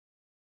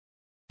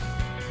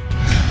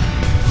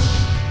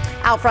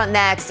Out front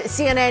next,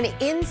 CNN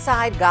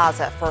inside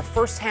Gaza for a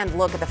first-hand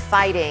look at the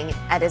fighting.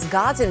 And as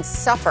Gazans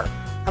suffer,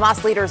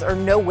 Hamas leaders are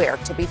nowhere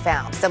to be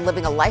found, instead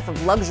living a life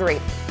of luxury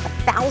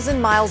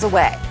 1,000 miles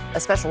away. A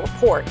special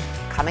report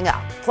coming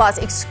up. Plus,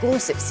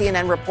 exclusive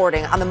CNN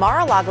reporting on the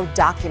Mar-a-Lago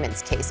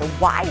documents case, a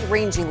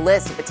wide-ranging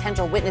list of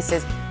potential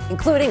witnesses,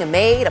 including a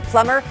maid, a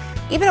plumber,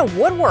 even a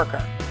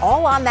woodworker,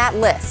 all on that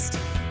list.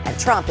 And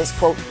Trump is,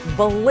 quote,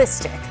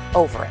 ballistic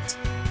over it.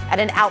 At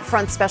an Out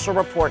Front special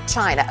report,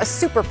 China, a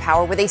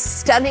superpower with a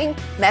stunning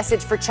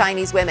message for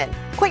Chinese women.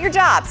 Quit your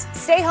jobs,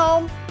 stay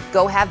home,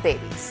 go have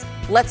babies.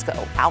 Let's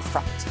go out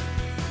front.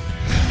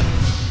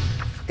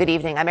 Good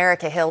evening. I'm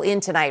Erica Hill in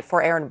tonight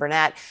for Aaron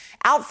Burnett.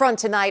 Out front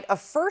tonight, a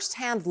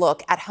first-hand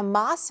look at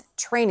Hamas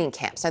training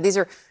camps. Now, these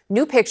are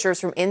new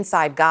pictures from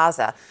inside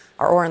Gaza.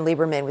 Our Oren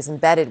Lieberman was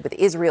embedded with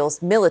Israel's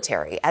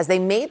military as they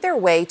made their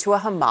way to a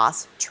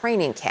Hamas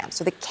training camp.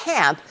 So the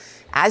camp,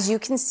 as you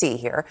can see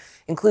here,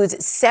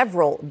 includes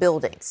several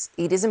buildings.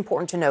 It is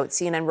important to note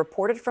CNN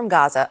reported from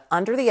Gaza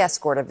under the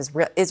escort of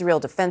Israel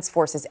Defense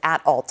Forces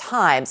at all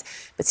times.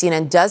 But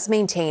CNN does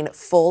maintain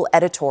full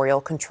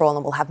editorial control,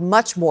 and we'll have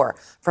much more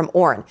from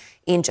Oren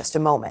in just a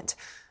moment.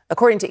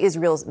 According to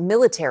Israel's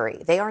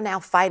military, they are now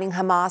fighting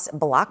Hamas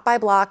block by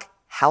block,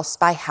 house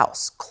by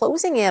house,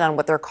 closing in on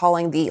what they're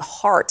calling the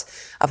heart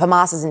of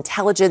Hamas's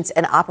intelligence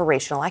and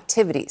operational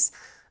activities.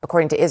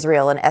 According to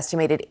Israel, an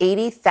estimated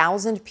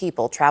 80,000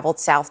 people traveled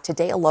south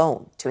today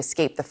alone to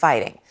escape the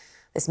fighting.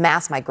 This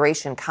mass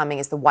migration coming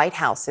as the White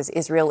House says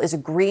Israel is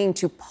agreeing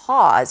to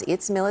pause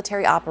its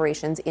military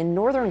operations in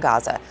northern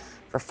Gaza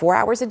for 4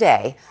 hours a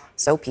day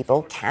so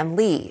people can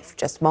leave.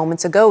 Just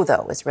moments ago,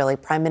 though, Israeli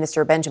Prime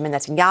Minister Benjamin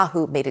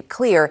Netanyahu made it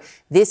clear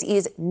this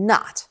is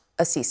not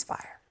a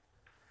ceasefire.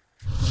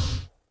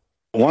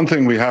 One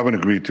thing we haven't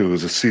agreed to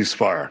is a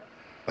ceasefire.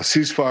 A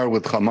ceasefire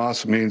with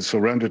Hamas means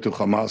surrender to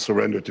Hamas,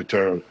 surrender to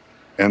terror,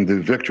 and the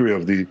victory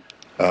of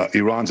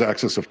Iran's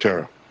axis of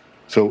terror.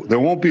 So there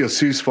won't be a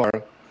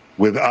ceasefire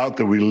without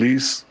the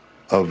release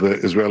of the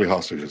Israeli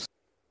hostages.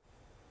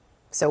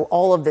 So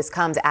all of this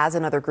comes as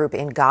another group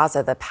in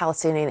Gaza, the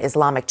Palestinian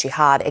Islamic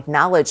Jihad,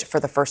 acknowledged for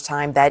the first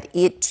time that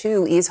it,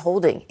 too, is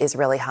holding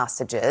Israeli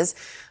hostages.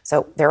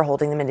 So they're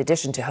holding them in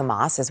addition to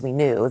Hamas, as we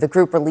knew. The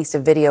group released a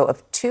video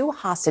of two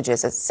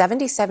hostages, a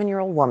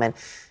 77-year-old woman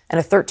and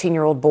a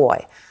 13-year-old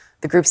boy.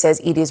 The group says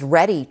it is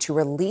ready to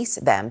release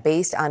them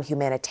based on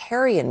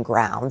humanitarian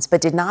grounds, but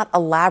did not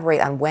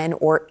elaborate on when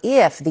or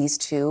if these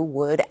two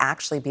would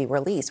actually be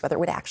released, whether it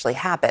would actually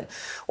happen.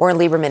 Oren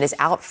Lieberman is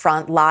out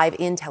front live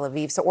in Tel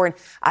Aviv. So, Oren,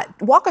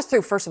 walk us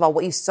through, first of all,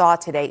 what you saw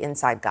today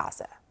inside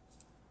Gaza.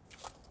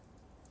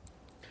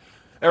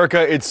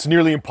 Erica, it's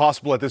nearly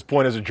impossible at this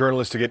point as a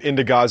journalist to get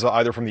into Gaza,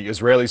 either from the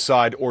Israeli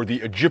side or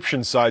the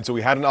Egyptian side, so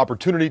we had an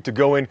opportunity to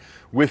go in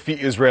with the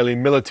Israeli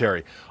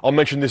military. I'll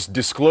mention this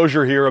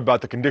disclosure here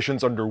about the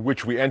conditions under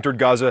which we entered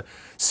Gaza.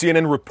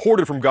 CNN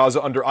reported from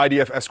Gaza under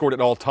IDF escort at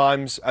all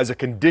times. As a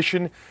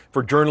condition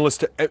for journalists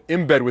to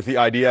embed with the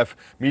IDF,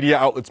 media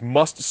outlets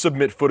must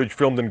submit footage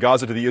filmed in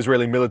Gaza to the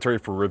Israeli military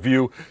for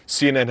review.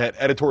 CNN had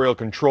editorial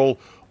control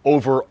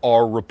over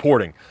our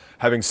reporting.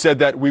 Having said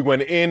that, we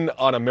went in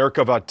on a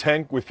Merkava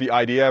tank with the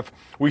IDF.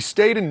 We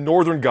stayed in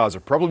northern Gaza,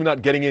 probably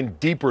not getting in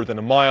deeper than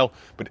a mile,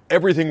 but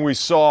everything we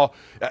saw,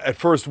 at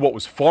first what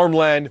was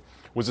farmland,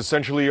 was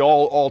essentially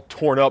all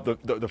torn up,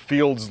 the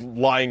fields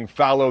lying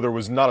fallow. There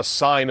was not a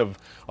sign of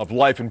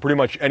life in pretty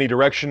much any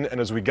direction.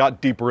 And as we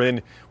got deeper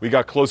in, we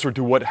got closer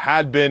to what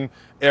had been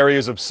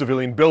areas of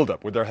civilian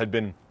buildup, where there had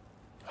been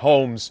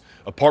homes,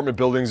 apartment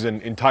buildings,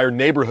 and entire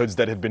neighborhoods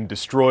that had been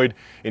destroyed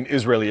in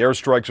Israeli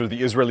airstrikes or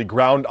the Israeli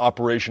ground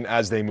operation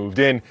as they moved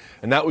in.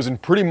 And that was in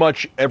pretty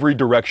much every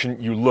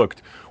direction you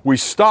looked. We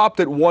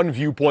stopped at one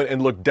viewpoint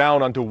and looked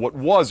down onto what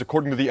was,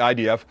 according to the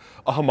IDF,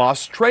 a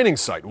Hamas training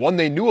site, one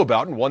they knew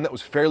about and one that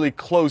was fairly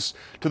close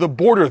to the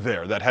border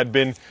there that had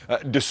been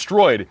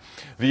destroyed.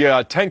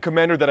 The tank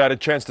commander that I had a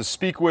chance to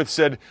speak with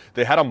said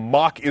they had a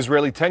mock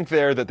Israeli tank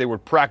there that they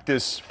would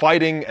practice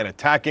fighting and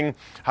attacking,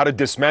 how to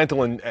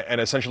dismantle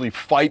and essentially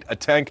fight a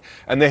tank.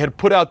 And they had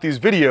put out these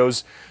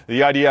videos.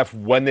 The IDF,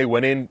 when they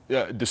went in,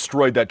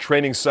 destroyed that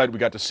training site. We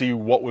got to see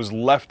what was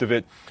left of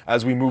it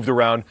as we moved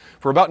around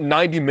for about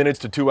 90 minutes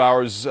to 2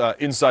 hours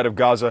inside of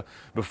Gaza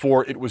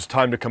before it was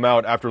time to come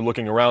out after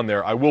looking around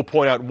there. I will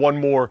point out one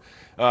more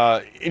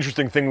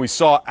interesting thing we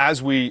saw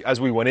as we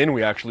went in.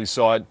 We actually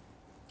saw it.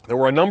 There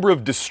were a number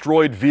of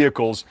destroyed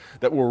vehicles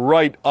that were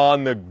right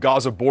on the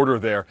Gaza border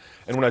there.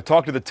 And when I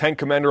talked to the tank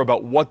commander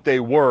about what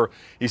they were,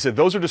 he said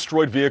those are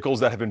destroyed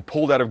vehicles that have been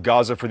pulled out of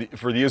Gaza for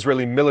the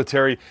Israeli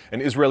military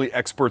and Israeli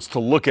experts to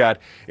look at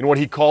in what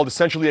he called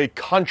essentially a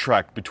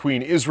contract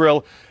between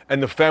Israel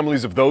and the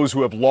families of those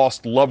who have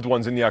lost loved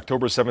ones in the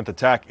October 7th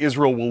attack.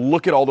 Israel will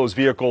look at all those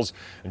vehicles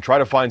and try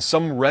to find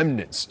some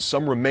remnants,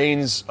 some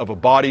remains of a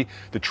body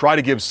to try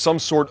to give some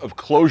sort of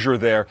closure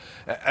there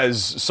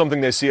as something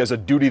they see as a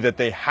duty that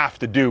they have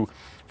to do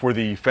for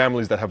the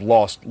families that have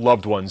lost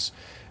loved ones,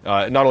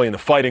 not only in the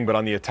fighting, but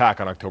on the attack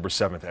on October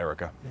 7th,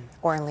 Erica.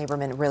 Oren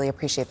Lieberman, really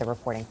appreciate the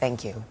reporting.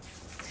 Thank you.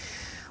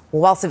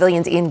 While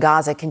civilians in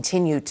Gaza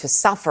continue to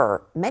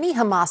suffer, many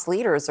Hamas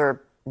leaders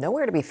are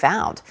nowhere to be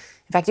found.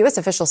 In fact, U.S.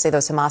 officials say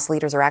those Hamas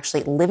leaders are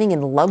actually living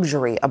in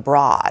luxury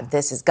abroad.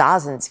 This as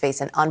Gazans face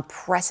an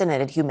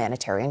unprecedented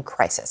humanitarian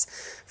crisis.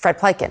 Fred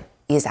Pleitgen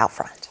is out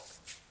front.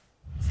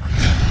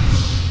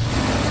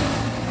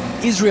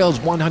 Israel's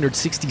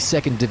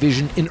 162nd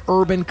Division in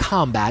urban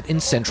combat in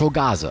central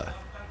Gaza.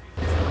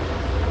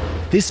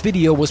 This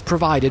video was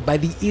provided by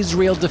the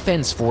Israel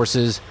Defense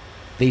Forces.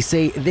 They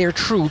say their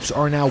troops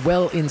are now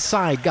well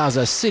inside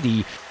Gaza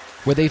City,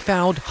 where they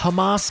found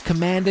Hamas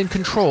command and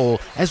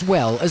control as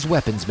well as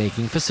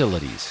weapons-making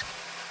facilities.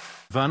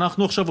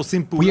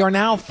 We are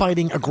now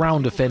fighting a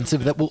ground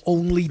offensive that will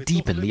only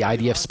deepen, the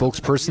IDF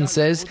spokesperson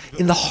says.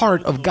 In the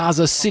heart of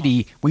Gaza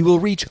City, we will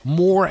reach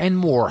more and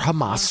more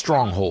Hamas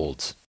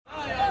strongholds.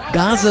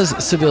 Gaza's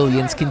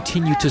civilians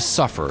continue to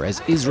suffer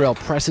as Israel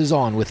presses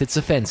on with its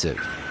offensive.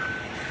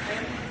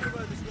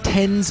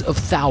 Tens of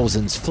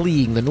thousands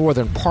fleeing the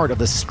northern part of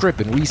the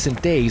Strip in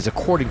recent days,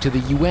 according to the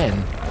UN.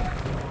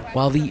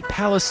 While the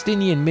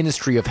Palestinian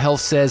Ministry of Health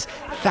says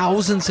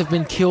thousands have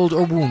been killed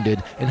or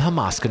wounded in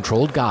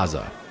Hamas-controlled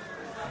Gaza.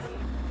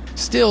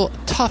 Still,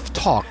 tough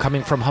talk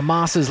coming from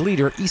Hamas's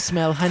leader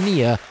Ismail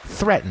Haniyeh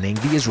threatening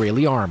the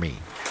Israeli army.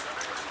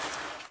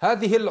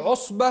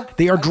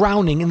 They are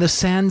drowning in the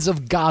sands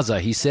of Gaza,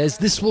 he says.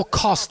 This will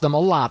cost them a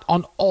lot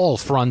on all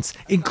fronts,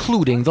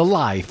 including the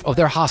life of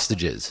their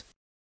hostages.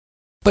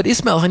 But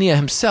Ismail Haniyeh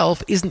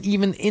himself isn't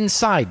even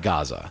inside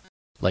Gaza.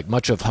 Like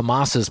much of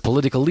Hamas's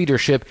political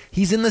leadership,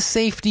 he's in the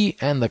safety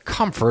and the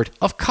comfort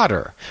of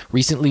Qatar,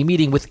 recently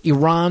meeting with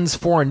Iran's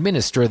foreign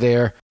minister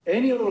there.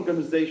 Any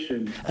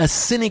organization. A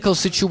cynical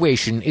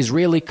situation,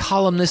 Israeli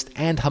columnist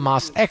and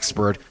Hamas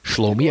expert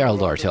Shlomi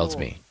Eldar tells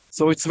me.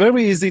 So it's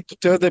very easy to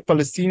tell the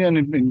Palestinian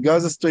in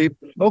Gaza Strip,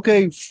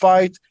 okay,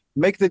 fight,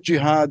 make the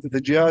jihad.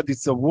 The jihad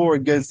is a war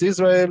against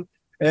Israel,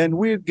 and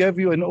we'll give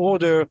you an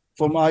order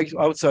from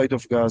outside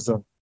of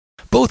Gaza.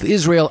 Both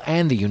Israel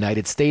and the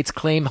United States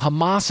claim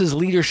Hamas's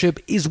leadership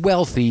is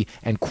wealthy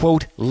and,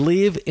 quote,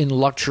 live in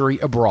luxury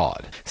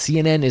abroad.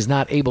 CNN is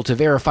not able to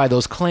verify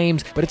those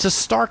claims, but it's a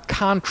stark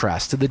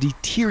contrast to the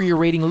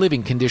deteriorating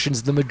living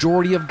conditions the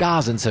majority of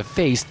Gazans have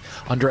faced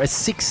under a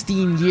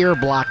 16-year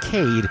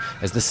blockade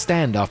as the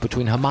standoff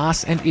between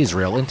Hamas and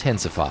Israel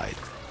intensified.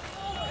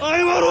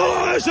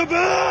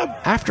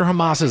 After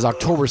Hamas's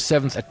October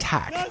 7th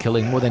attack,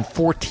 killing more than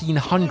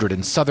 1,400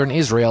 in southern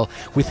Israel,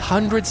 with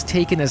hundreds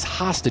taken as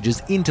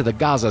hostages into the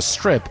Gaza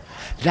Strip,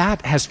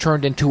 that has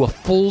turned into a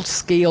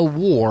full-scale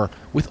war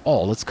with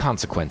all its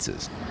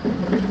consequences.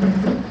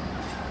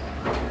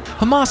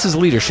 Hamas's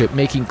leadership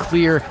making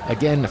clear,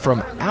 again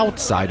from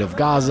outside of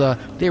Gaza,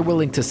 they're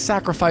willing to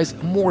sacrifice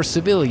more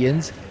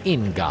civilians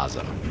in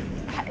Gaza.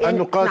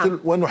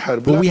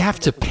 Will we have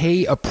to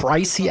pay a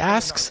price, he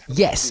asks?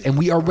 Yes, and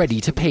we are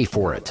ready to pay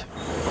for it.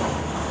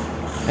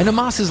 And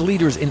Hamas's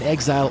leaders in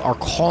exile are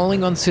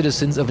calling on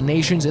citizens of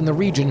nations in the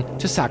region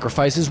to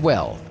sacrifice as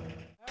well.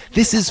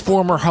 This is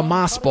former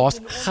Hamas boss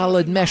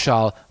Khaled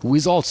Meshal, who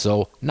is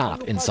also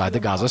not inside the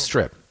Gaza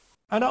Strip.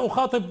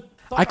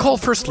 I call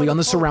firstly on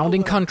the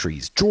surrounding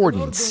countries,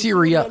 Jordan,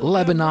 Syria,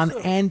 Lebanon,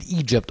 and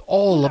Egypt,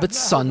 all of its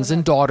sons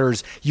and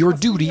daughters. Your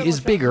duty is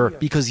bigger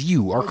because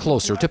you are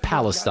closer to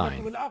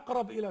Palestine.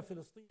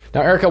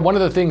 Now, Erica, one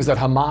of the things that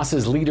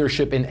Hamas's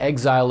leadership in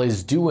exile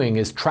is doing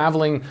is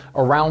traveling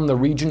around the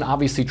region,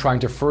 obviously trying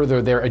to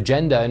further their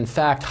agenda. In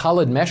fact,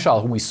 Khaled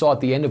Meshal, who we saw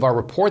at the end of our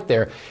report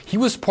there, he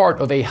was part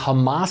of a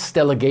Hamas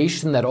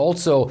delegation that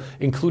also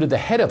included the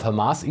head of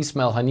Hamas,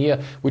 Ismail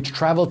Haniyeh, which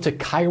traveled to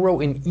Cairo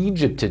in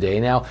Egypt today.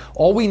 Now,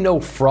 all we know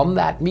from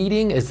that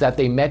meeting is that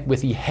they met with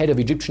the head of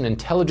Egyptian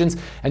intelligence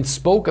and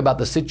spoke about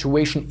the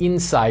situation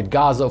inside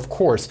Gaza, of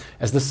course,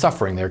 as the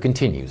suffering there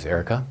continues.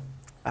 Erica?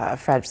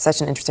 Fred,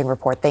 such an interesting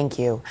report. Thank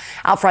you.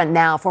 Out front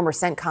now, former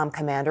CENTCOM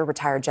commander,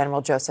 retired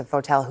General Joseph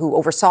Votel, who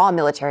oversaw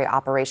military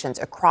operations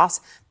across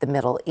the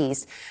Middle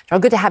East.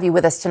 General, good to have you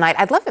with us tonight.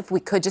 I'd love if we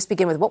could just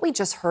begin with what we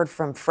just heard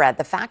from Fred,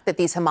 the fact that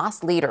these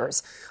Hamas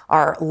leaders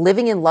are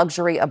living in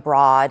luxury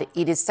abroad.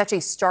 It is such a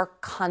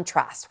stark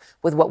contrast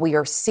with what we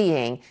are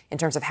seeing in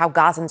terms of how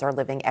Gazans are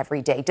living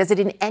every day. Does it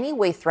in any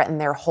way threaten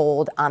their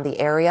hold on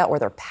the area or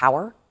their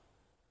power?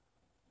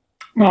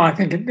 Well, I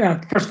think,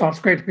 first of all, it's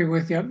great to be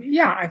with you.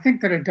 Yeah, I think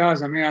that it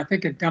does. I mean, I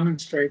think it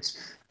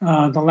demonstrates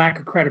the lack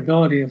of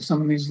credibility of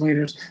some of these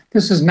leaders.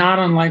 This is not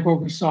unlike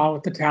what we saw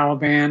with the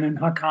Taliban and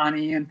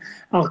Haqqani and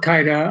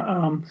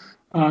Al-Qaeda.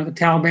 The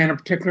Taliban in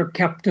particular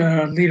kept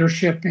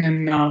leadership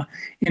in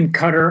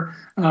Qatar.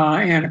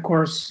 And of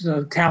course,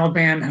 the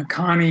Taliban,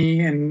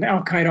 Haqqani, and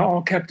Al-Qaeda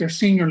all kept their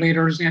senior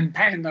leaders in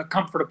the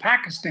comfort of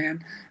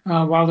Pakistan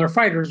while their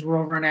fighters were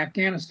over in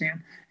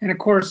Afghanistan. And of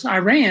course,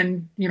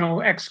 Iran,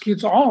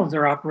 executes all of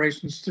their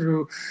operations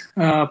through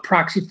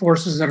proxy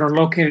forces that are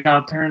located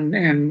out there, and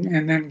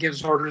then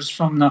gives orders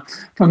from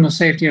the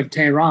safety of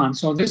Tehran.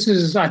 So this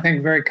is, I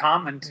think, very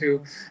common to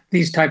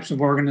these types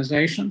of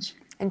organizations.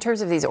 In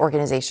terms of these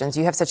organizations,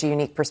 you have such a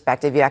unique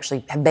perspective. You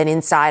actually have been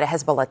inside a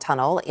Hezbollah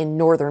tunnel in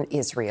northern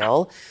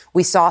Israel.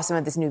 We saw some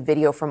of this new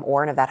video from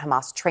Oren of that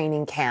Hamas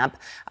training camp,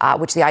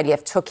 which the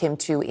IDF took him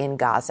to in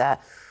Gaza.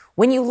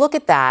 When you look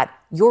at that,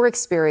 your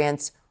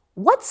experience,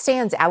 what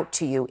stands out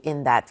to you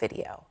in that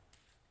video?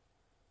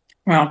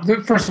 Well,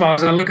 first of all,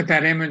 as I look at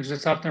that image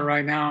that's up there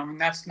right now, I mean,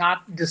 that's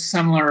not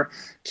dissimilar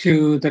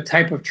to the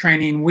type of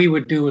training we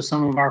would do with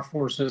some of our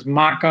forces.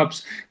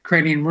 Mock-ups,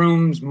 creating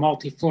rooms,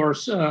 multi-floor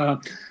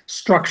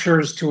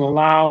structures to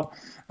allow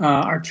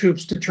our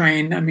troops to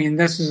train. I mean,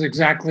 this is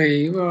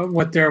exactly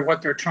what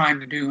they're trying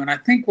to do, and I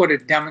think what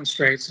it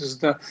demonstrates is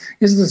the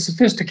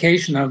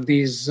sophistication of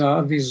these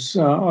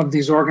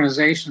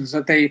organizations.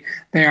 That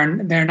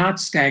they're not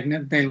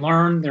stagnant. They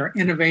learn. They're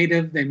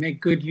innovative. They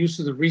make good use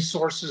of the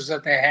resources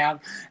that they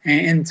have.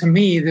 And to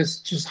me, this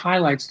just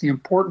highlights the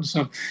importance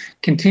of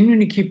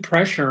continuing to keep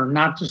pressure,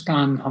 not just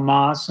on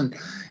Hamas and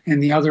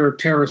the other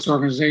terrorist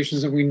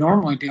organizations that we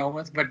normally deal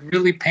with, but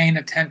really paying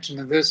attention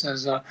to this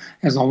as a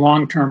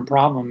long-term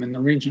problem in the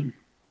region.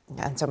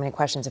 And so many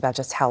questions about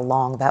just how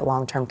long that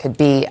long-term could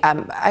be.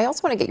 I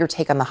also want to get your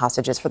take on the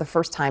hostages. For the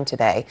first time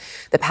today,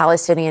 the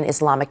Palestinian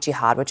Islamic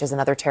Jihad, which is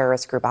another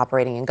terrorist group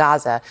operating in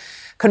Gaza,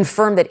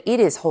 confirmed that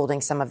it is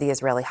holding some of the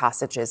Israeli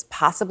hostages,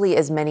 possibly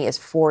as many as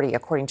 40,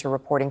 according to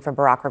reporting from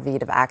Barak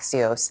Ravid of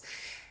Axios.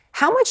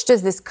 How much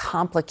does this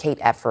complicate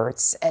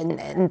efforts?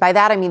 And by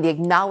that, I mean the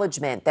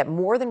acknowledgement that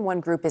more than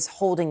one group is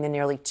holding the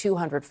nearly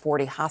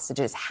 240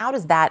 hostages. How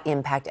does that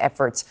impact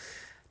efforts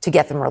to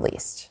get them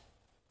released?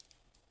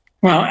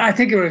 Well, I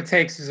think what it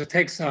takes is a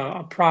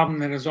problem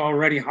that is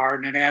already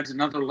hard, and it adds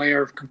another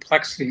layer of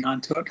complexity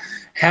onto it.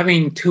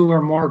 Having two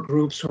or more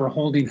groups who are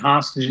holding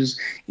hostages,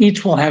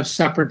 each will have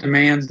separate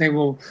demands. They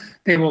will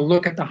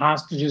look at the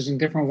hostages in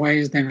different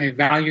ways. They may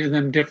value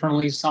them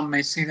differently. Some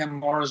may see them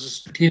more as a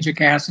strategic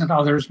asset.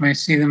 Others may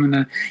see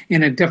them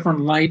in a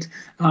different light.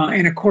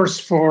 And of course,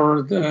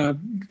 for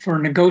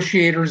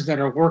negotiators that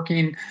are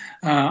working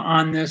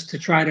on this to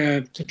try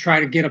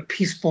to get a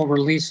peaceful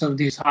release of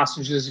these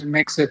hostages, it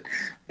makes it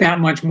that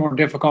much more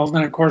difficult.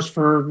 And of course,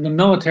 for the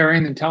military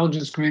and the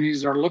intelligence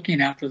communities that are looking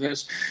after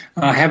this,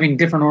 having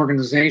different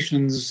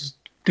organizations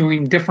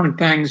doing different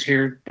things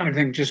here, I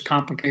think just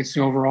complicates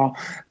the overall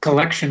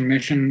collection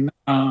mission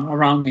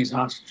around these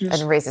hostages.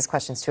 And raises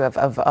questions, too,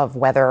 of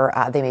whether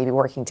they may be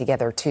working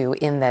together, too,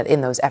 in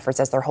those efforts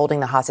as they're holding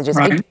the hostages.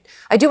 Right.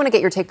 I do want to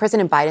get your take.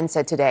 President Biden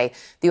said today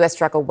the U.S.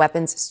 struck a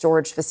weapons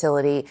storage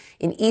facility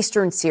in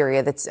eastern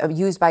Syria that's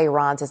used by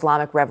Iran's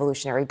Islamic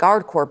Revolutionary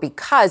Guard Corps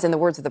because, in the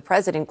words of the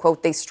president,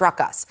 quote, they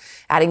struck us,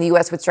 adding the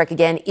U.S. would strike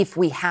again if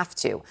we have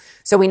to.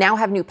 So we now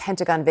have new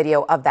Pentagon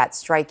video of that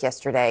strike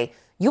yesterday.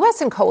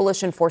 U.S. and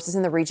coalition forces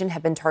in the region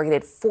have been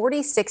targeted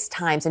 46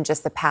 times in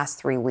just the past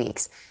 3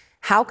 weeks.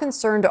 How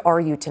concerned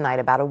are you tonight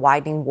about a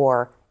widening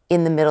war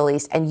in the Middle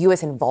East and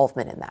U.S.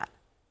 involvement in that?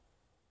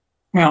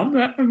 Well,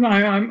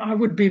 I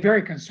would be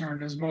very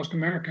concerned, as most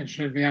Americans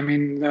should be. I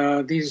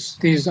mean,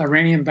 these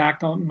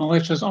Iranian-backed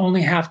militias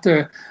only have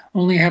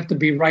to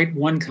be right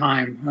one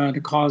time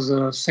to cause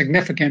a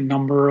significant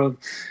number of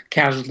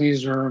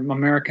casualties or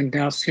American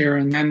deaths here,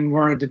 and then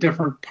we're at a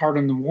different part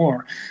in the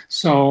war.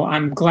 So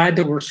I'm glad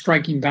that we're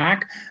striking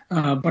back,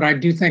 but I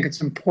do think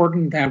it's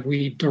important that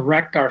we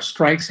direct our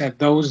strikes at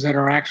those that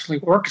are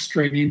actually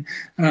orchestrating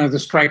the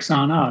strikes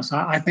on us.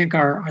 I think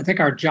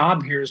our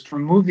job here is to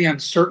remove the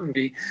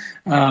uncertainty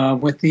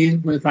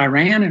with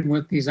Iran and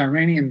with these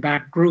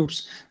Iranian-backed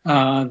groups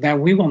that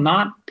we will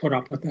not put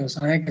up with this.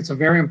 I think it's a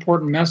very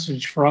important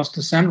message for us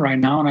to send right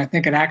now, and I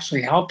think it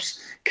actually helps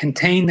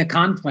contain the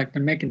conflict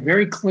and make it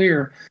very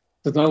clear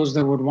to those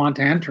that would want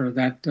to enter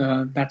that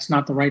that's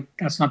not the right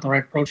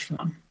approach for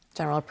them.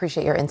 General,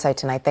 appreciate your insight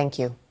tonight. Thank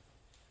you.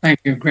 Thank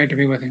you. Great to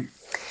be with you.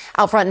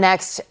 Out front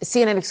next,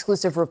 CNN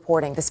exclusive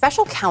reporting. The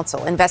special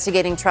counsel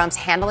investigating Trump's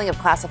handling of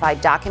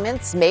classified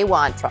documents may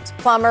want Trump's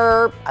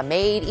plumber, a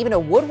maid, even a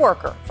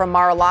woodworker from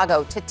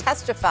Mar-a-Lago to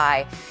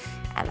testify.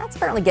 And that's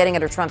apparently getting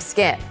under Trump's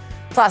skin.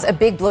 Plus, a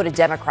big blow to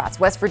Democrats.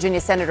 West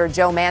Virginia Senator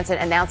Joe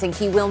Manchin announcing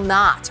he will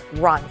not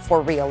run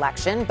for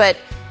re-election. But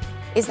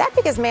is that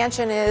because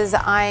Manchin is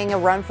eyeing a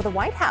run for the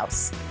White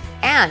House?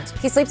 And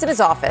he sleeps in his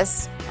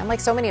office. And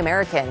like so many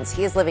Americans,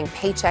 he is living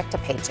paycheck to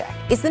paycheck.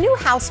 Is the new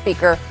House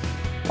Speaker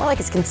more like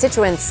his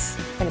constituents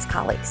than his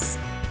colleagues?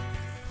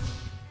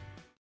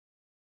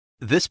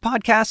 This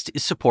podcast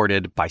is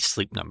supported by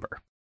Sleep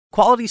Number.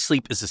 Quality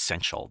sleep is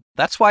essential.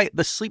 That's why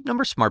the Sleep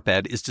Number Smart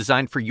Bed is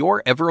designed for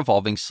your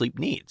ever-evolving sleep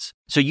needs,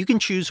 so you can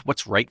choose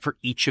what's right for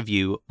each of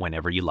you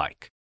whenever you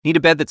like. Need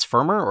a bed that's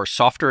firmer or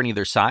softer on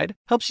either side?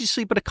 Helps you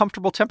sleep at a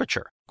comfortable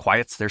temperature.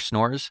 Quiets their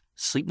snores?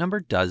 Sleep Number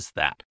does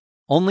that.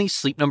 Only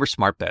Sleep Number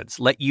Smart Beds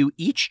let you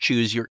each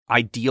choose your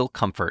ideal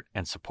comfort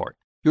and support,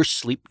 your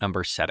Sleep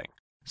Number setting.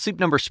 Sleep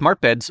Number Smart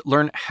Beds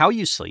learn how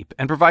you sleep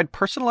and provide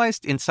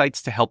personalized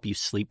insights to help you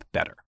sleep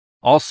better.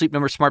 All Sleep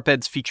Number Smart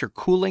Beds feature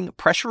cooling,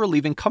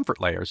 pressure-relieving comfort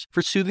layers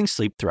for soothing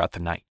sleep throughout the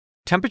night.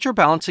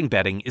 Temperature-balancing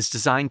bedding is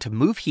designed to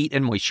move heat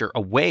and moisture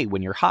away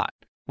when you're hot.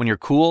 When you're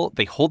cool,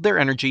 they hold their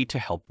energy to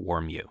help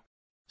warm you.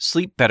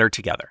 Sleep better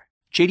together.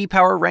 J.D.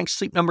 Power ranks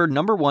Sleep Number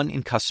number 1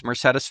 in customer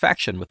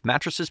satisfaction with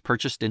mattresses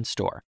purchased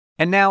in-store.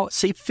 And now,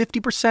 save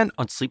 50%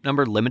 on Sleep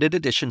Number limited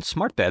edition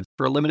smart beds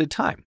for a limited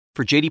time.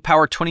 For J.D.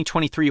 Power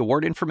 2023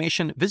 award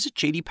information, visit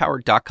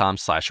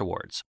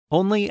jdpower.com/awards.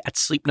 Only at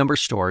Sleep Number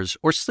stores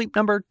or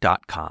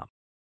sleepnumber.com.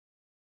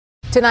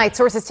 Tonight,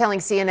 sources telling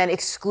CNN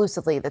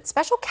exclusively that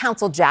special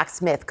counsel Jack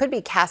Smith could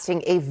be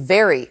casting a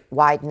very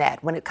wide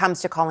net when it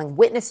comes to calling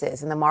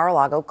witnesses in the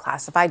Mar-a-Lago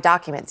classified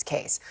documents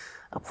case.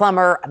 A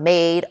plumber, a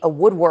maid, a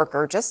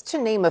woodworker, just to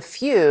name a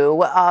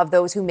few of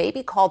those who may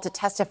be called to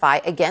testify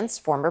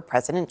against former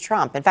President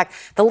Trump. In fact,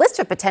 the list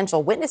of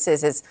potential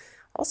witnesses is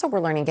also,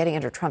 we're learning, getting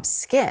under Trump's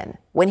skin.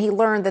 When he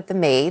learned that the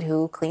maid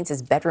who cleans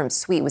his bedroom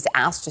suite was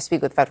asked to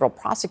speak with federal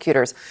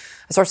prosecutors,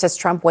 a source says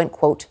Trump went,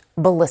 quote,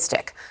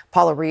 ballistic.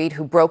 Paula Reed,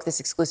 who broke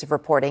this exclusive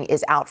reporting,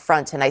 is out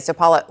front tonight. So,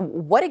 Paula,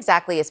 what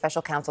exactly is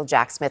special counsel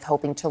Jack Smith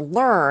hoping to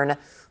learn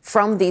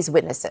from these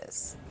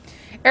witnesses?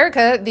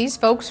 Erica, these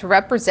folks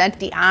represent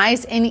the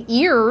eyes and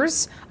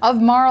ears of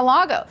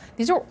Mar-a-Lago.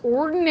 These are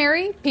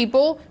ordinary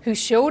people who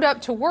showed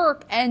up to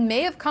work and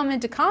may have come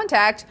into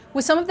contact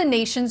with some of the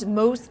nation's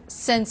most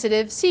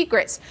sensitive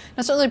secrets.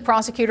 Now, certainly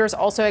prosecutors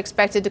also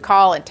expected to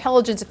call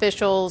intelligence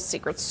officials,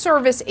 Secret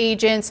Service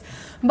agents,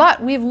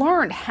 but we've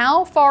learned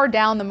how far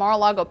down the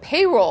Mar-a-Lago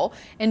payroll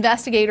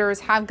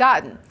investigators have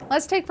gotten.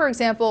 Let's take, for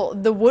example,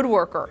 the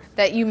woodworker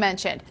that you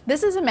mentioned.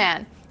 This is a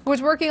man who was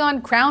working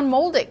on crown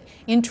molding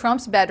in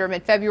Trump's bedroom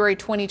in February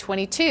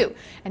 2022.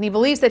 And he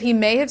believes that he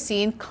may have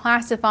seen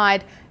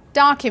classified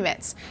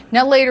documents.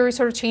 Now, later, he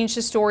sort of changed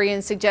his story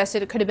and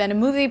suggested it could have been a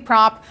movie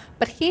prop,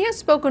 but he has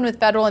spoken with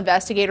federal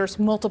investigators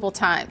multiple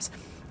times.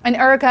 And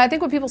Erica, I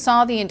think when people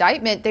saw the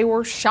indictment, they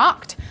were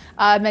shocked,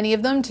 many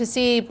of them, to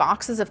see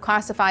boxes of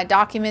classified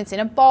documents in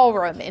a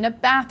ballroom, in a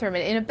bathroom,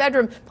 in a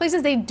bedroom,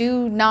 places they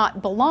do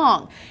not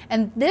belong.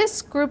 And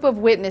this group of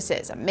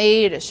witnesses, a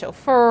maid, a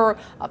chauffeur,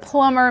 a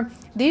plumber,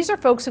 these are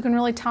folks who can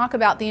really talk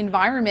about the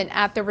environment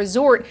at the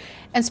resort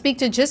and speak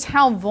to just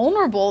how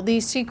vulnerable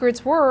these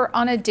secrets were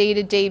on a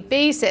day-to-day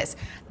basis.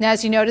 Now,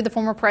 as you noted, the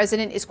former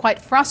president is quite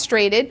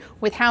frustrated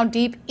with how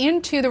deep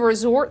into the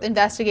resort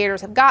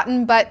investigators have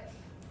gotten, but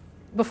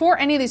before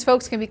any of these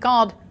folks can be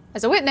called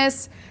as a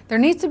witness, there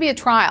needs to be a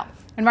trial.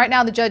 And right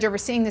now, the judge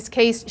overseeing this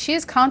case, she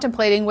is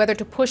contemplating whether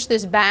to push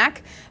this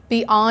back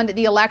beyond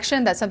the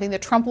election. That's something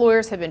that Trump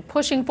lawyers have been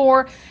pushing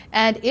for.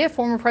 And if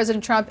former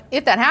President Trump,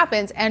 if that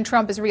happens and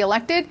Trump is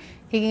reelected,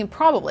 he can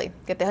probably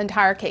get the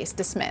entire case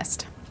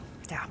dismissed.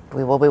 Yeah,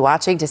 we will be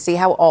watching to see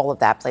how all of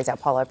that plays out.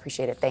 Paula, I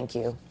appreciate it. Thank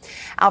you.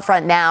 Out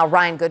front now,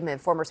 Ryan Goodman,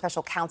 former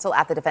special counsel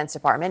at the Defense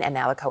Department and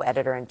now the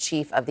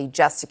co-editor-in-chief of the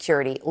Just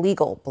Security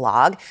legal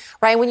blog.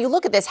 Ryan, when you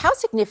look at this, how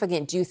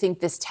significant do you think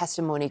this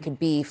testimony could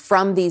be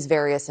from these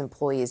various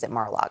employees at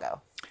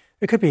Mar-a-Lago?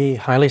 It could be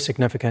highly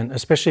significant,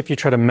 especially if you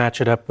try to match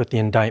it up with the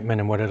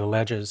indictment and what it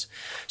alleges.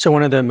 So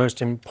one of the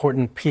most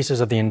important pieces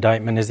of the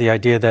indictment is the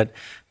idea that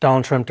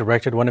Donald Trump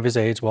directed one of his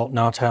aides, Walt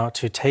Nautow,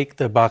 to take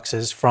the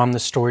boxes from the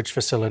storage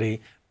facility,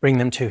 bring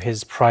them to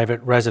his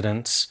private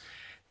residence,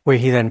 where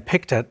he then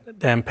picked out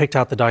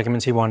the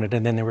documents he wanted,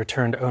 and then they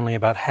returned only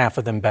about half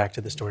of them back to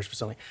the storage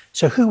facility.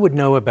 So who would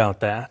know about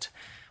that?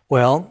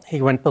 Well,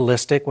 he went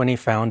ballistic when he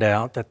found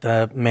out that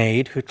the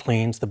maid who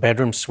cleans the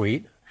bedroom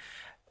suite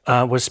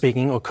was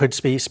speaking, or could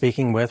be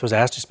speaking with, was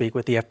asked to speak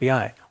with the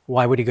FBI.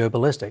 Why would he go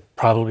ballistic?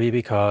 Probably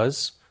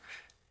because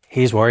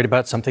he's worried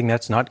about something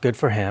that's not good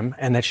for him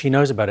and that she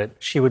knows about it.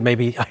 She would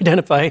maybe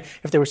identify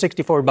if there were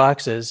 64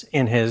 boxes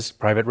in his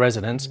private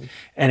residence,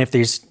 and if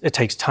it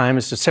takes time,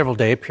 it's a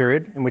several-day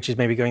period in which he's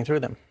maybe going through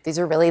them. These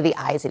are really the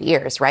eyes and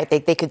ears, right?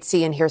 They could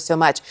see and hear so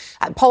much.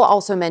 Paula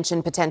also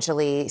mentioned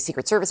potentially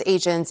Secret Service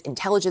agents,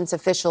 intelligence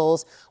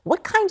officials.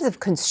 What kinds of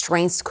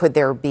constraints could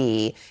there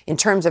be in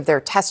terms of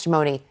their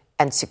testimony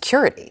and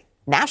security,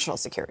 national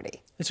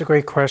security? It's a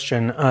great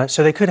question.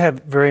 So they could have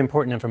very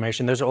important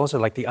information. There's also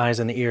like the eyes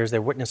and the ears.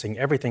 They're witnessing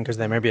everything because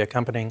they may be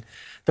accompanying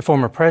the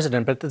former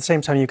president. But at the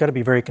same time, you've got to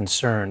be very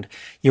concerned.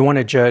 You want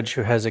a judge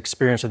who has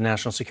experience with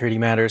national security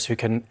matters, who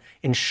can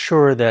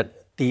ensure that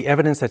the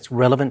evidence that's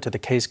relevant to the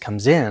case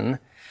comes in,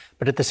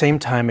 but at the same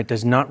time, it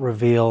does not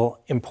reveal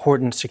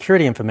important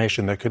security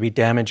information that could be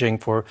damaging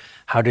for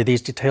how do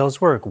these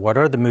details work? What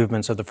are the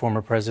movements of the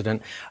former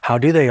president? How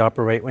do they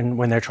operate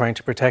when they're trying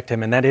to protect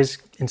him? And that is,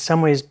 in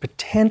some ways,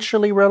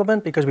 potentially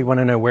relevant because we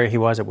want to know where he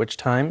was at which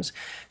times.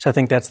 So I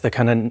think that's the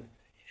kind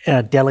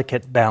of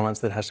delicate balance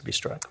that has to be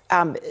struck.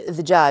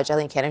 The judge,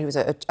 Eileen Cannon, who's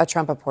a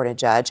Trump-appointed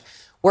judge,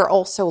 we're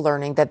also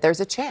learning that there's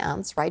a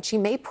chance, right? She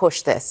may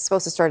push this, it's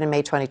supposed to start in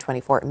May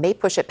 2024, may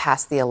push it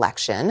past the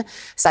election,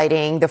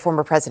 citing the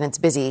former president's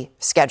busy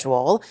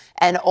schedule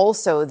and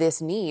also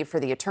this need for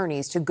the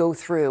attorneys to go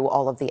through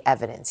all of the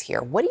evidence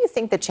here. What do you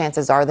think the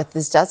chances are that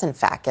this does, in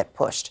fact, get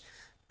pushed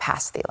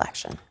past the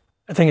election?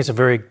 I think it's a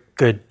very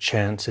good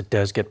chance it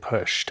does get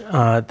pushed.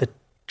 The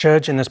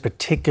judge in this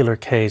particular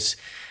case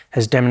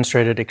has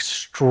demonstrated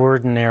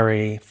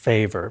extraordinary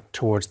favor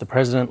towards the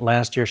president.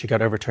 Last year, she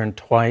got overturned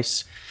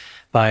twice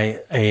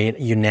by a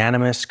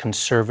unanimous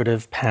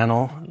conservative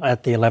panel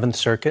at the 11th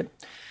Circuit.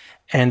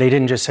 And they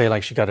didn't just say,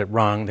 like, she got it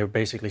wrong. They were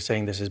basically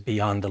saying this is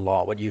beyond the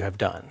law, what you have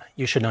done.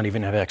 You should not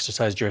even have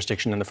exercised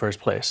jurisdiction in the first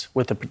place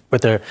with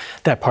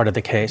that part of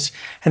the case.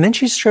 And then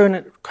she's shown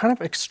a kind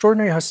of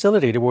extraordinary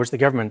hostility towards the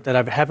government that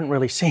I haven't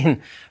really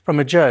seen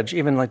from a judge.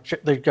 Even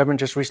like the government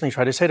just recently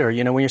tried to say to her,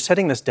 when you're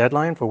setting this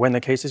deadline for when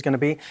the case is going to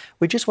be,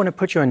 we just want to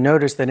put you on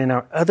notice that in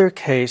our other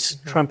case,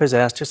 Trump has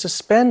asked to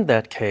suspend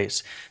that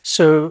case.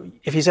 So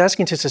if he's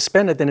asking to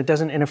suspend it, then it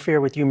doesn't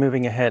interfere with you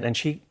moving ahead. And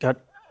she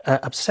got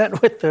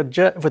upset with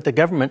the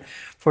government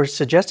for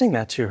suggesting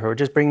that to her,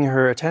 just bringing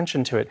her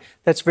attention to it.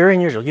 That's very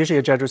unusual. Usually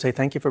a judge would say,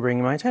 thank you for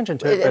bringing my attention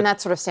to it. And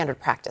that's sort of standard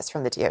practice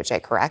from the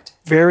DOJ, correct?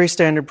 Very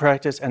standard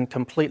practice and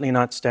completely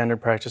not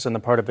standard practice on the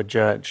part of a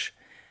judge.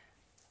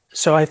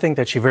 So I think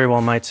that she very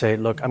well might say,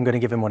 look, I'm going to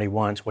give him what he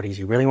wants. What does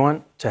he really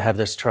want? To have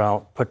this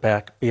trial put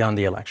back beyond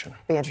the election.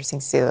 It'll be interesting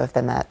to see if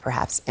then that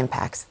perhaps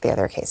impacts the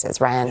other cases.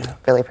 Ryan,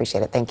 really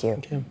appreciate it. Thank you.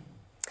 Thank you.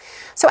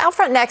 So out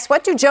front next,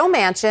 what do Joe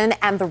Manchin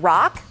and The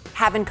Rock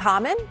have in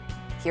common?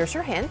 Here's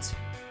your hint,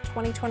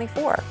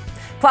 2024.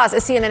 Plus, a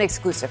CNN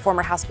exclusive,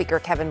 former House Speaker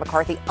Kevin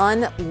McCarthy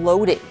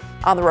unloading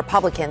on the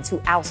Republicans who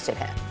ousted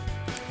him.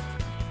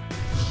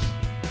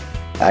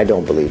 I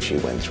don't believe she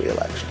wins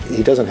re-election.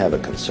 He doesn't have a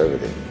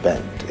conservative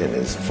bent in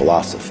his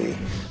philosophy.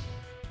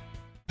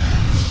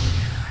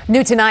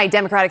 New tonight,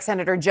 Democratic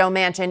Senator Joe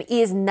Manchin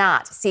is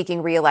not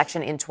seeking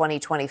re-election in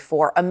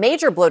 2024, a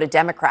major blow to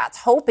Democrats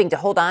hoping to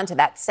hold on to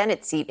that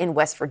Senate seat in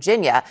West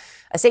Virginia,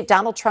 a state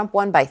Donald Trump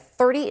won by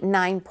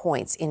 39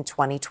 points in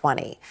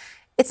 2020.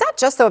 It's not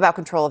just, though, about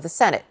control of the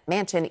Senate.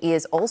 Manchin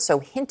is also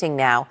hinting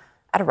now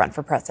at a run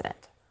for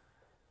president.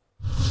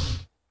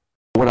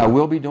 What I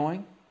will be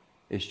doing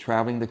is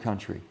traveling the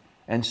country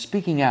and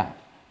speaking out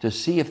to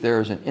see if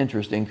there is an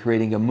interest in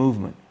creating a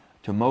movement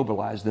to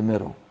mobilize the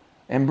middle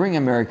and bring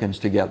Americans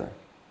together.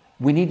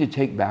 We need to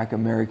take back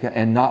America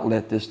and not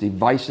let this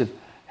divisive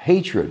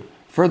hatred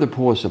further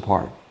pull us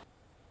apart.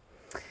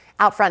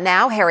 Out front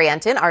now, Harry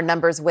Enton, our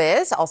numbers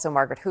whiz, also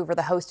Margaret Hoover,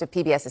 the host of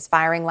PBS's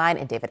Firing Line,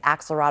 and David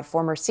Axelrod,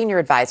 former senior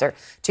advisor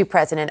to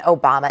President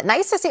Obama.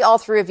 Nice to see all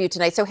three of you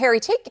tonight. So,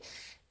 Harry, take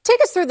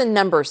us through the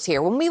numbers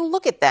here. When we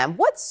look at them,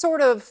 what sort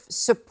of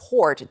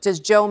support does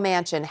Joe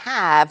Manchin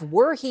have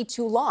were he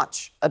to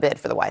launch a bid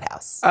for the White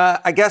House?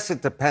 I guess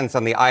it depends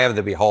on the eye of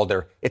the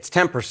beholder. It's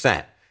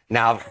 10%.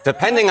 Now,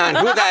 depending on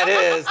who that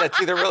is,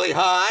 that's either really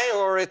high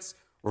or it's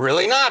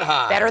really not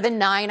high. Better than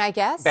 9, I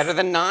guess? Better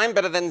than 9,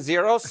 better than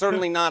 0.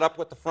 Certainly not up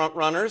with the front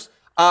runners.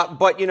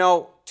 But,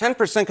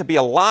 10% could be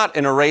a lot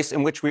in a race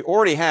in which we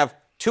already have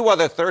two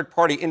other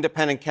third-party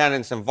independent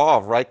candidates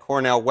involved, right?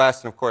 Cornel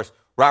West and, of course,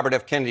 Robert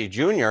F. Kennedy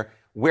Jr.,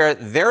 where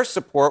their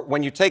support,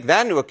 when you take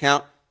that into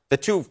account, the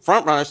two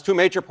frontrunners, two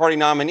major party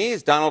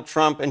nominees, Donald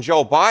Trump and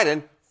Joe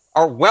Biden,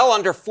 are well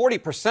under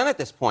 40% at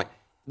this point.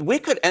 We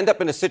could end up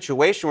in a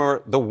situation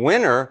where the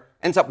winner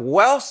ends up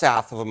well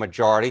south of a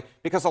majority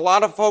because a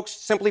lot of folks,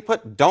 simply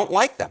put, don't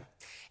like them.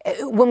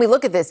 When we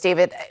look at this,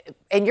 David,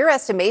 in your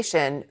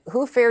estimation,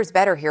 who fares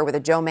better here with a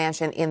Joe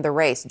Manchin in the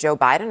race, Joe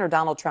Biden or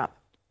Donald Trump?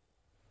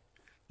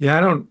 Yeah,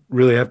 I don't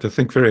really have to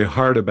think very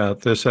hard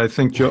about this. I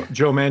think Joe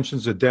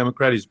Manchin's a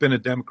Democrat. He's been a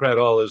Democrat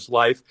all his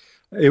life.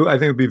 I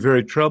think it would be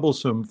very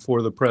troublesome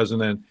for the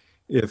president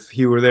if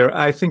he were there.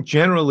 I think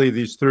generally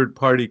these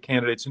third-party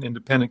candidates and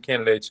independent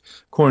candidates,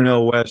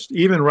 Cornel West,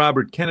 even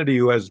Robert Kennedy,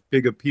 who has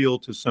big appeal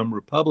to some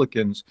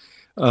Republicans,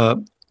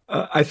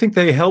 I think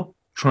they help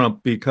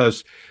Trump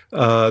because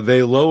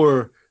they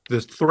lower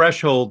the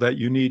threshold that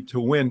you need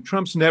to win.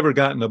 Trump's never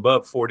gotten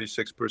above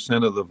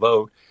 46% of the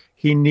vote.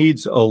 He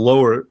needs a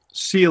lower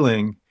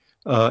ceiling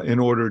in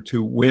order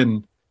to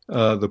win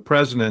the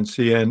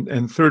presidency,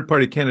 and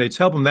third-party candidates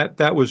help him.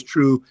 That was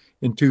true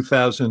in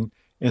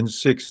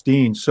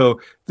 2016. So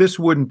this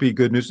wouldn't be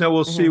good news. Now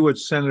we'll see what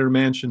Senator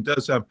Manchin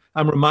does.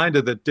 I'm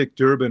reminded that Dick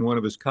Durbin, one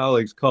of his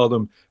colleagues, called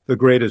him the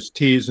greatest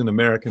tease in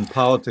American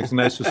politics,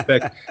 and I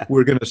suspect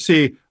we're going to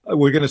see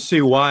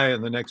why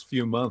in the next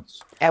few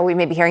months. And we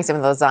may be hearing some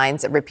of those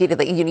lines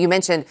repeatedly. You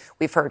mentioned,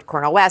 we've heard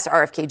Cornel West,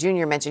 RFK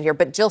Jr. mentioned here,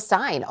 but Jill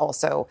Stein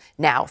also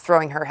now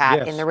throwing her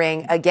hat in the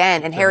ring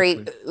again. And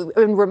exactly.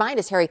 Harry, remind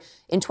us, Harry,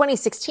 in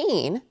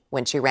 2016,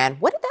 when she ran,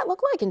 what did that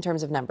look like in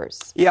terms of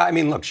numbers? Yeah, I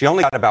mean, look, she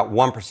only got about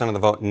 1% of the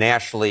vote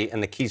nationally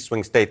in the key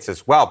swing states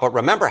as well. But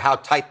remember how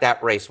tight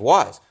that race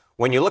was.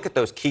 When you look at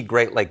those key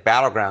Great Lake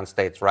battleground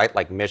states, right,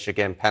 like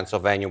Michigan,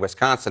 Pennsylvania,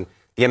 Wisconsin,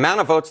 the amount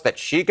of votes that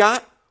she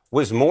got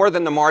was more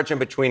than the margin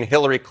between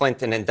Hillary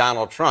Clinton and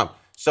Donald Trump.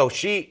 So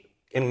she,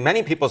 in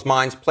many people's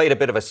minds, played a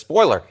bit of a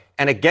spoiler.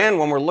 And again,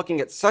 when we're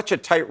looking at such a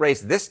tight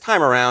race this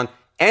time around,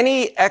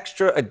 any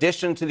extra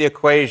addition to the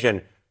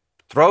equation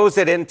throws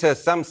it into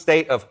some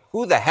state of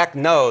who the heck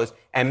knows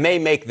and may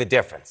make the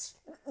difference.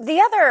 The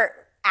other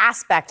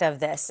aspect of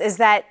this is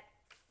that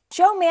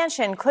Joe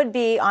Manchin could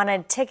be on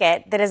a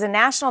ticket that is a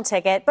national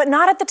ticket, but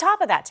not at the top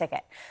of that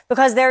ticket,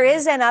 because there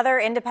is another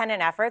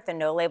independent effort, the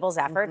No Labels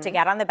effort, to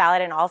get on the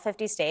ballot in all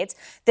 50 states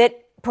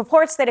that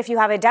purports that if you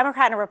have a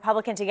Democrat and a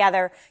Republican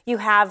together, you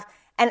have,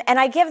 and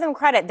I give them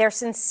credit, they're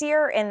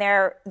sincere in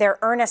their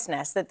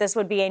earnestness that this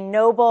would be a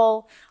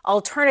noble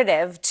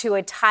alternative to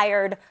a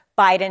tired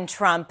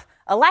Biden-Trump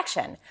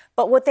election.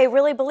 But what they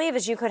really believe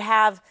is you could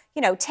have,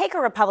 take a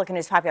Republican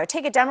who's popular,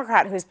 take a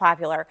Democrat who's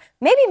popular.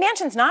 Maybe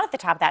Manchin's not at the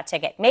top of that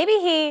ticket. Maybe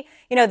he,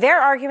 their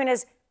argument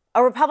is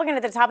a Republican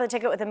at the top of the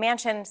ticket with a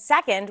Manchin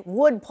second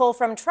would pull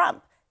from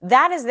Trump.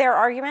 That is their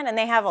argument, and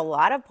they have a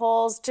lot of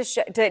polls to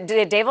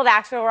David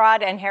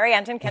Axelrod and Harry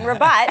Enten can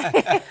rebut.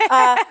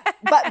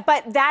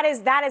 But that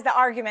is the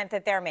argument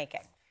that they're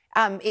making.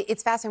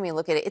 It's fascinating when you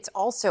look at it. It's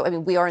also,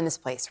 we are in this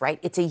place, right?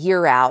 It's a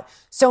year out.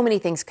 So many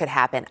things could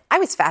happen. I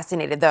was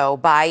fascinated, though,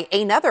 by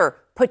another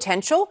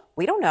potential,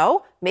 we don't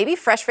know, maybe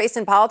fresh face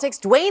in politics,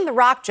 Dwayne "The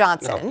Rock"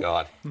 Johnson. Oh,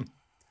 God.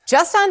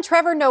 Just on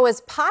Trevor Noah's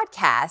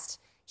podcast,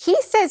 he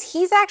says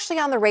he's actually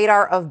on the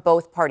radar of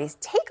both parties.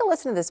 Take a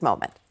listen to this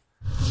moment.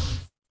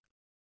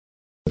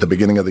 At the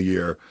beginning of the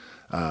year,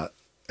 at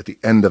the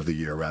end of the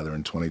year, rather,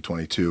 in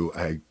 2022,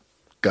 I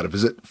got a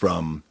visit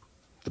from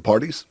the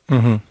parties.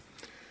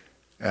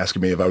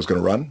 Asking me if I was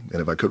going to run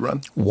and if I could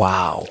run.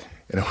 Wow.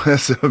 And it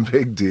was a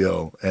big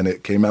deal, and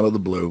it came out of the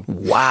blue.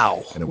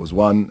 Wow. And it was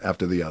one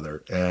after the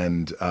other.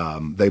 And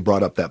they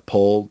brought up that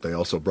poll. They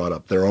also brought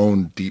up their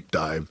own deep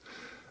dive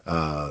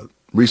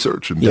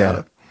research and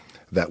data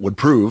that would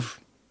prove,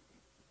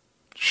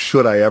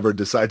 should I ever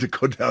decide to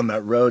go down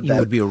that road, you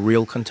would be a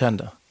real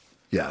contender.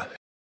 Yeah.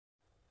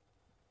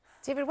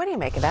 David, what do you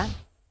make of that?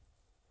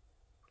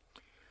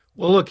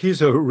 Well, look,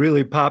 he's a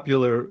really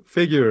popular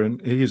figure,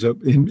 and he's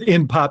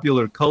in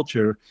popular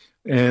culture.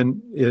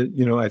 And,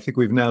 I think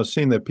we've now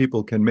seen that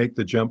people can make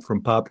the jump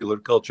from popular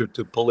culture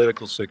to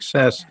political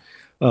success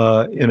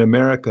in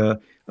America.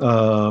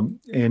 And,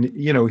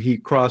 he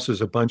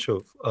crosses a bunch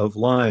of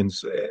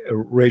lines,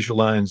 racial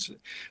lines,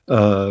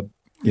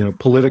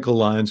 political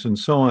lines, and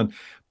so on.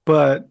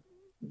 But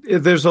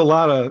there's a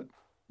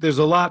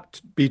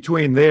lot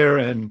between there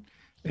and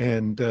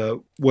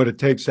what it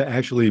takes to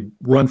actually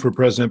run for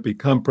president,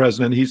 become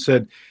president. He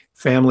said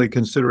family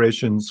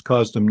considerations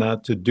caused him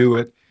not to do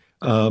it.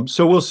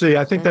 So we'll see.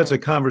 I think that's a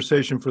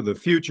conversation for the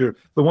future.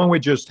 The one we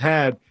just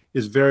had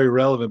is very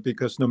relevant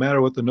because no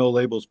matter what the No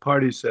Labels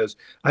party says,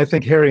 I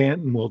think Harry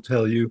Enten will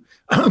tell you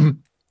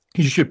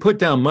you should put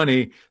down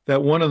money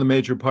that one of the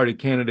major party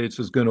candidates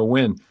is going to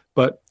win.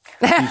 But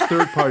these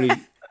third party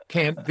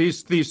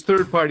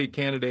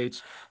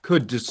candidates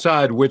could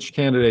decide which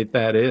candidate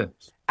that is.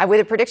 With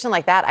a prediction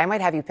like that, I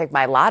might have you pick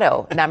my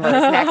lotto numbers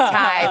next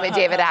time,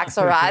 David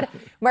Axelrod.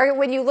 Margaret,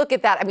 when you look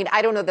at that,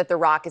 I don't know that The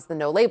Rock is the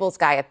No Labels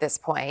guy at this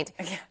point,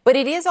 but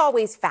it is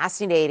always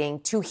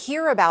fascinating to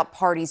hear about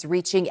parties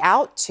reaching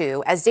out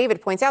to, as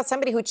David points out,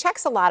 somebody who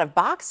checks a lot of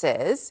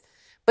boxes,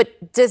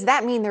 but does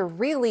that mean they're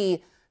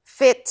really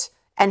fit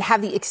and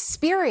have the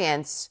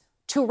experience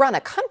to run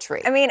a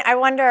country? I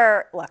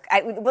wonder, look,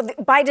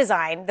 by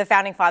design, the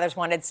founding fathers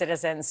wanted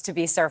citizens to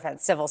be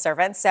servants, civil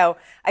servants. So,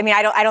 I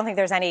don't think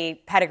there's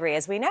any pedigree,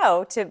 as we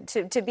know,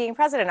 to being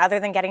president, other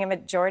than getting a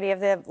majority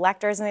of the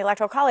electors in the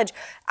Electoral College.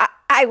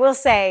 I will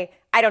say,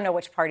 I don't know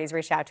which parties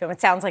reached out to him.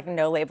 It sounds like a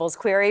No Labels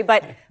query,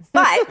 but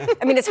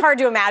it's hard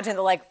to imagine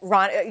that, like, the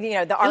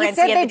RNC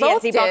and the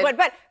DNC both would.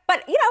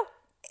 But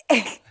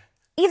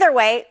either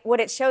way, what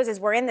it shows is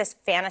we're in this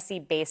fantasy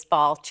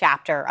baseball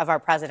chapter of our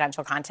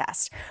presidential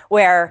contest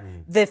where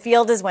the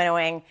field is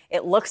winnowing.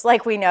 It looks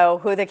like we know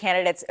who the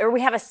candidates, or we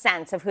have a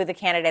sense of who the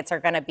candidates are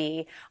going to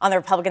be. On the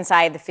Republican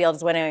side, the field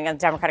is winnowing. On the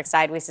Democratic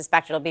side, we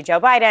suspect it'll be Joe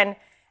Biden.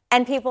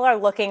 And people are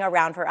looking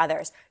around for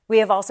others. We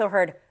have also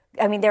heard,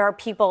 there are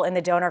people in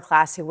the donor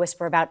class who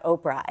whisper about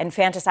Oprah and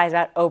fantasize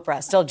about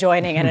Oprah still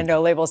joining in a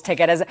No Labels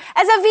ticket as a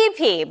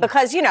VP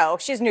because,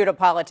 she's new to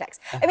politics.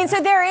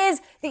 So there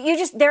is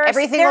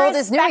everything old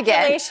is new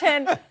again.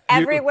 Speculation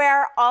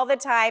everywhere all the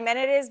time. And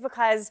it is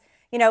because,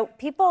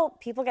 people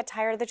get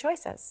tired of the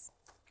choices.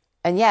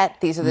 And yet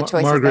these are the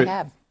choices Margaret, they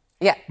have.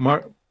 Yeah.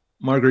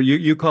 Margaret,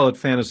 you call it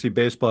fantasy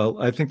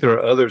baseball. I think there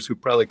are others who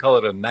probably call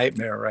it a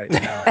nightmare right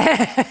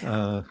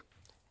now.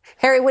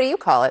 Harry, what do you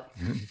call it?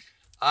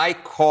 I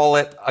call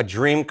it a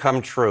dream come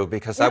true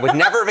because I would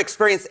never have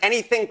experienced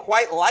anything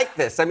quite like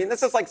this.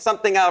 This is like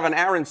something out of an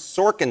Aaron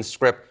Sorkin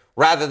script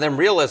rather than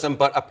realism,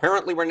 but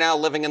apparently we're now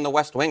living in the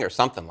West Wing or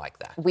something like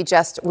that. We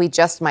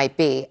just might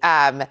be.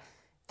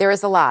 There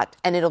is a lot,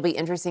 and it'll be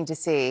interesting to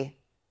see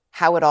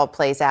how it all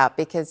plays out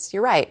because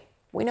you're right.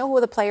 We know who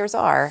the players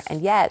are,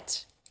 and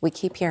yet we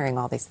keep hearing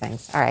all these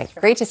things. All right.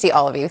 Great to see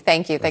all of you.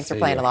 Thank you. Thanks for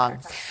playing along.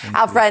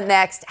 Out front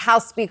next,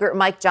 House Speaker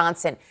Mike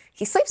Johnson.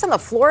 He sleeps on the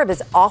floor of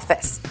his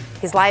office.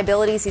 His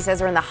liabilities, he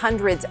says, are in the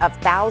hundreds of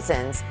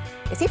thousands.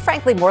 Is he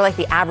frankly more like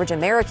the average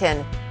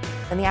American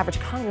than the average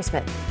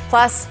congressman?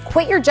 Plus,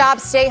 quit your job,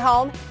 stay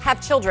home,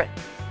 have children.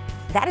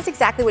 That is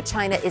exactly what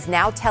China is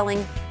now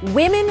telling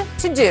women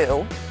to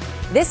do.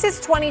 This is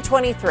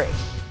 2023.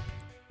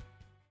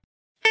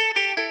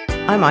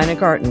 I'm Ina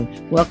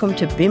Garten. Welcome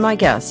to Be My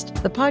Guest,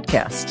 the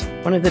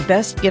podcast. One of the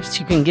best gifts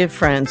you can give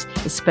friends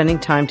is spending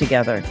time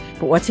together.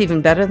 But what's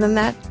even better than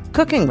that?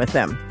 Cooking with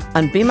them.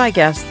 On Be My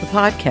Guest, the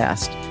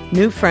podcast,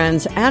 new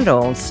friends and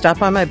old stop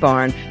by my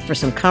barn for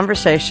some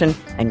conversation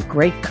and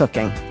great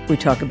cooking. We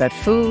talk about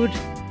food,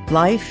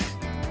 life,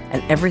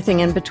 and everything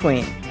in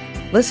between.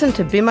 Listen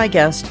to Be My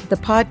Guest, the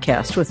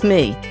podcast with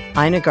me,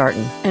 Ina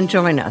Garten, and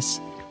join us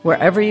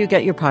wherever you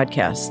get your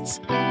podcasts.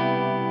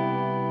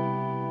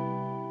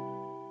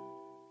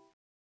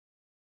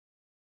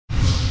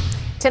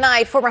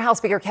 Tonight, former House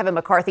Speaker Kevin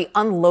McCarthy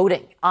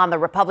unloading on the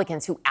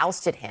Republicans who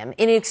ousted him.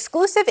 In an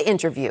exclusive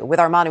interview with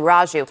Manu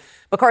Raju,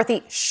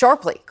 McCarthy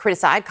sharply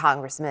criticized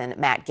Congressman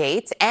Matt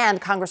Gaetz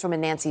and Congresswoman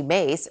Nancy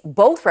Mace.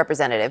 Both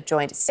representatives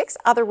joined 6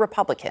 other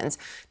Republicans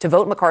to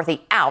vote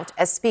McCarthy out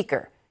as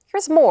Speaker.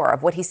 Here's more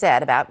of what he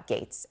said about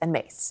Gaetz and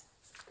Mace.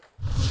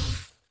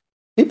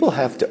 People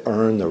have to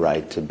earn the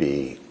right to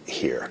be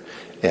here.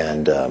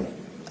 And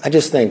I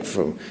just think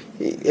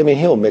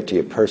he'll admit to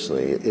you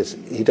personally,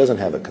 he doesn't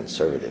have a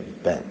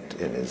conservative bent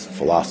in his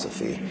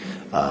philosophy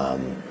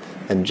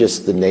and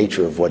just the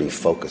nature of what he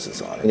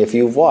focuses on. And if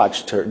you've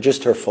watched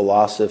her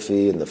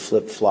philosophy and the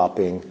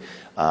flip-flopping,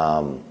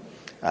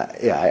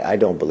 I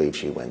don't believe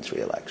she wins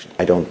re-election.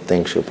 I don't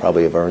think she'll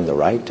probably have earned the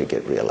right to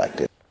get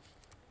re-elected.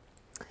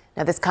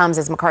 Now, this comes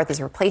as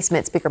McCarthy's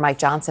replacement, Speaker Mike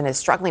Johnson, is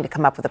struggling to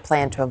come up with a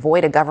plan to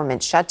avoid a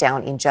government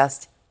shutdown in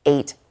just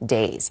 8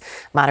 days.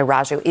 Manu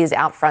Raju is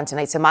out front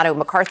tonight. So, Manu,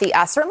 McCarthy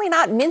certainly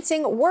not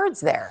mincing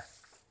words there.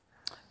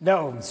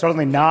 No,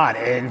 certainly not.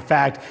 In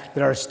fact,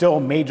 there are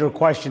still major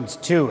questions,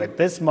 too, at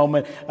this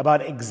moment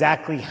about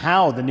exactly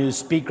how the new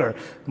Speaker,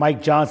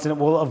 Mike Johnson,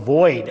 will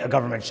avoid a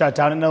government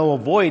shutdown and will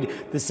avoid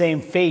the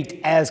same fate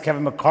as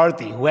Kevin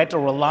McCarthy, who had to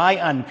rely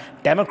on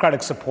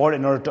Democratic support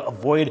in order to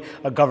avoid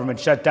a government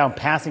shutdown,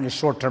 passing a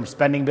short-term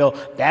spending bill.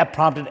 That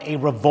prompted a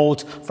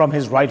revolt from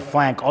his right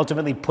flank,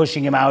 ultimately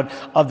pushing him out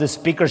of the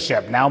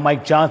speakership. Now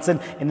Mike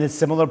Johnson in a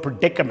similar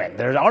predicament.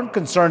 There aren't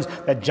concerns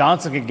that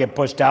Johnson could get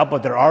pushed out,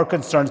 but there are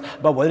concerns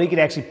about whether he could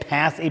actually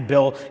pass a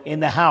bill in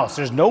the House.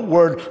 There's no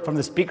word from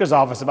the Speaker's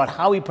office about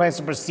how he plans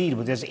to proceed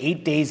with just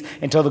 8 days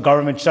until the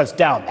government shuts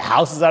down. The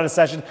House is out of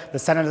session. The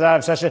Senate is out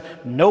of session.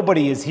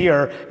 Nobody is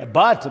here.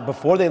 But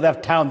before they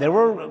left town, there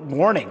were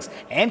warnings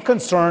and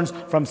concerns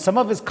from some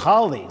of his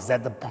colleagues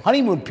that the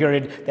honeymoon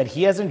period that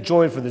he has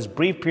enjoyed for this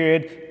brief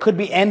period could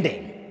be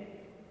ending.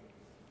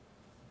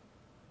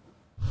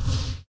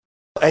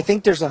 I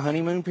think there's a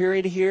honeymoon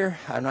period here.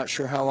 I'm not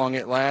sure how long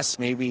it lasts,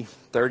 maybe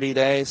 30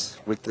 days.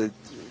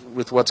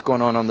 With what's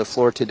going on the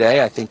floor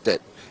today, I think that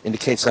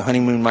indicates the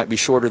honeymoon might be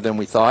shorter than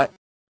we thought.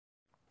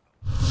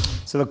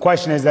 So the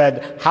question is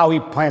that how he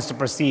plans to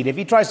proceed. If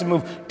he tries to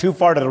move too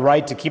far to the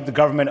right to keep the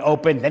government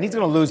open, then he's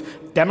going to lose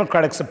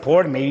Democratic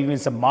support and maybe even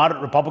some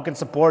moderate Republican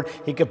support.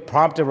 He could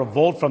prompt a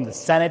revolt from the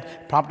Senate,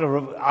 prompt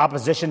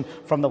opposition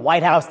from the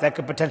White House that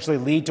could potentially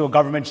lead to a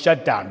government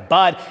shutdown.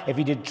 But if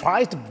he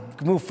tries to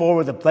move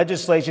forward with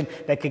legislation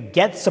that could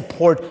get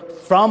support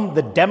from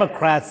the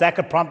Democrats, that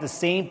could prompt the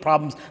same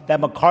problems that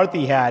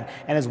McCarthy had.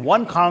 And as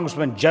one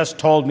congressman just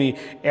told me,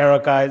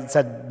 Erica,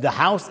 said the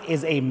House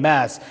is a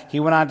mess. He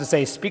went on to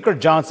say Speaker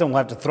Johnson will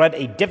have to thread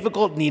a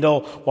difficult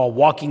needle while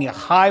walking a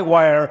high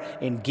wire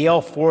in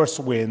gale force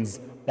winds.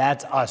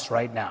 That's us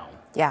right now.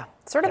 Yeah,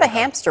 sort of a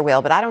hamster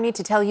wheel, but I don't need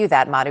to tell you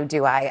that, Manu,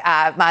 do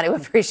I? Manu,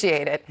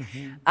 appreciate it.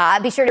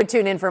 Be sure to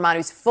tune in for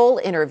Manu's full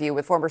interview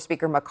with former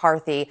Speaker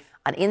McCarthy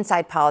on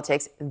Inside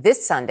Politics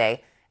this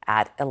Sunday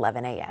at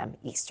 11 a.m.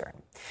 Eastern.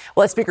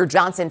 Well, as Speaker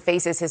Johnson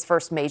faces his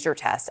first major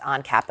test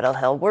on Capitol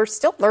Hill, we're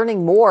still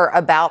learning more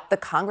about the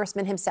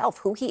congressman himself,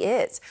 who he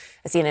is.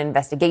 A CNN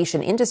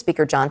investigation into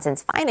Speaker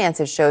Johnson's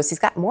finances shows he's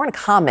got more in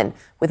common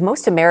with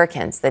most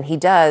Americans than he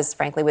does,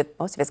 frankly, with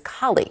most of his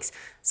colleagues.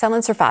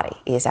 Selin Sarfati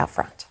is out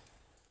front.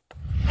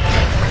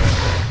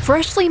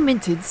 Freshly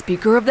minted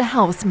Speaker of the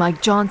House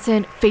Mike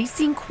Johnson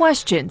facing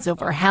questions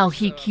over how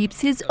he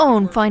keeps his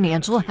own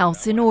financial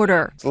house in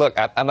order. Look,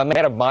 I'm a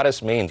man of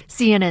modest means.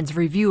 CNN's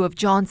review of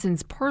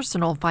Johnson's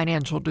personal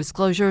financial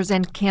disclosures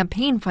and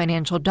campaign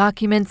financial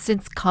documents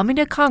since coming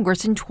to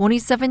Congress in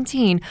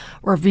 2017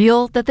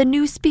 reveal that the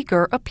new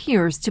Speaker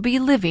appears to be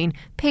living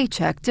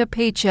paycheck to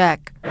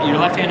paycheck. Your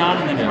left hand on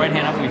and then your right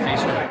hand up when you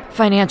face your right.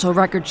 Financial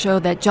records show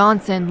that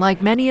Johnson,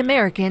 like many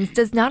Americans,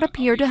 does not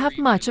appear to have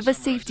much of a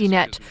safety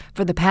net.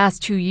 For the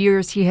past 2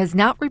 years, he has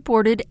not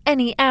reported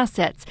any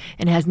assets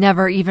and has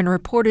never even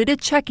reported a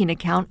checking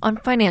account on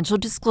financial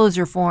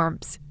disclosure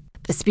forms.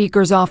 The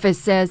Speaker's office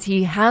says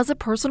he has a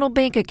personal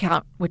bank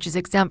account, which is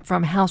exempt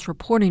from House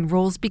reporting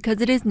rules because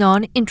it is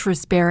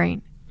non-interest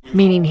bearing,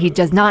 meaning he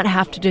does not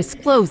have to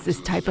disclose this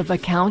type of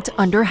account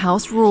under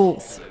House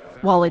rules.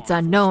 While it's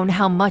unknown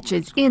how much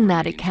is in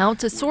that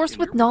account, a source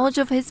with knowledge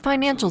of his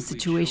financial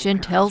situation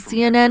tells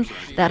CNN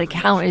that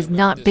account is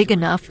not big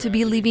enough to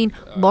be leaving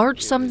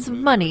large sums of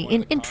money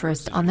in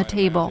interest on the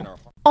table.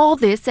 All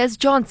this as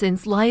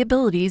Johnson's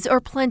liabilities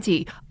are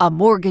plenty. A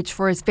mortgage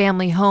for his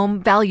family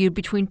home valued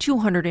between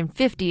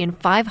 $250,000 and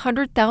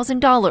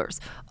 $500,000.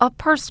 A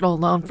personal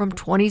loan from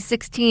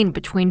 2016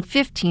 between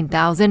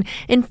 $15,000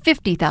 and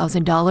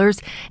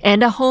 $50,000.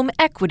 And a home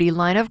equity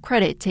line of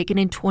credit taken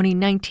in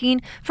 2019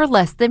 for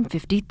less than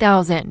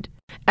 $50,000.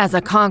 As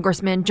a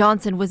congressman,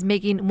 Johnson was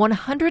making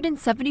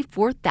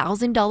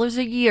 $174,000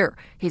 a year.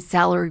 His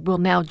salary will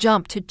now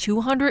jump to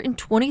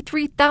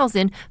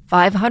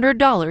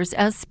 $223,500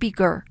 as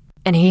Speaker.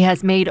 And he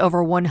has made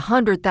over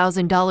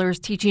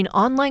 $100,000 teaching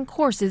online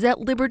courses at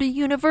Liberty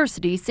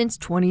University since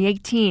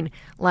 2018.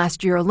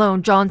 Last year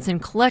alone, Johnson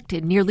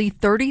collected nearly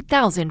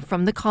 $30,000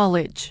 from the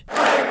college.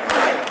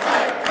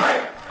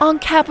 On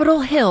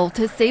Capitol Hill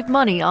to save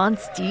money on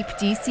steep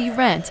D.C.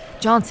 rent,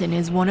 Johnson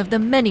is one of the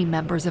many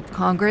members of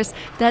Congress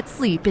that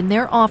sleep in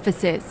their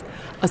offices.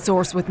 A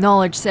source with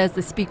knowledge says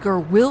the speaker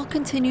will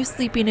continue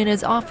sleeping in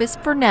his office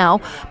for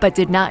now, but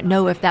did not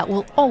know if that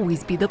will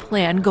always be the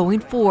plan going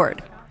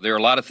forward. There are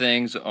a lot of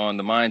things on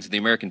the minds of the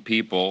American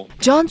people.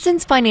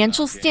 Johnson's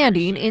financial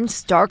standing in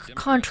stark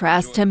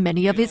contrast to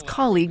many of his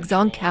colleagues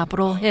on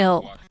Capitol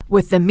Hill,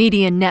 with the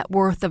median net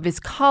worth of his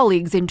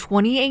colleagues in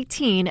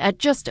 2018 at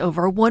just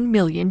over $1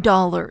 million.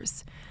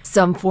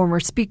 Some former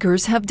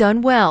speakers have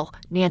done well.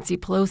 Nancy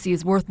Pelosi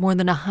is worth more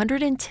than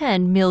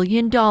 $110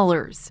 million.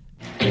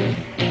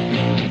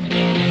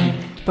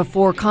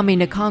 Before coming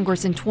to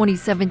Congress in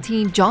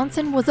 2017,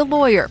 Johnson was a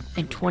lawyer.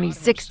 In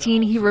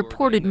 2016, he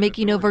reported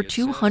making over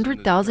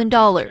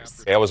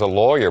 $200,000. I was a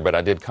lawyer, but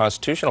I did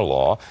constitutional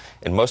law,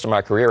 and most of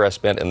my career I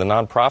spent in the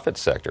nonprofit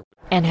sector.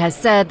 And has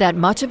said that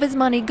much of his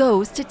money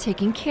goes to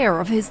taking care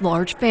of his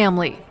large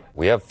family.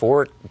 We have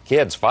 4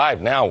 kids,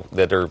 5 now,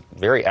 that are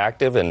very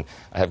active, and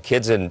I have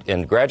kids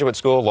in graduate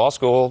school, law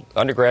school,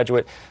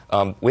 undergraduate.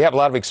 We have a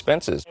lot of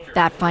expenses.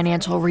 That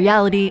financial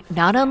reality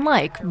not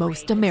unlike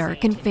most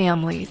American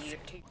families.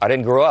 I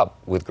didn't grow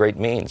up with great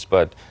means,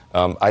 but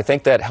I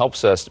think that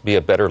helps us be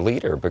a better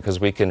leader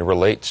because we can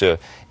relate to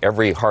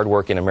every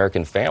hardworking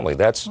American family.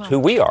 That's who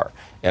we are.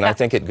 And I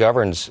think it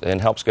governs and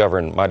helps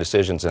govern my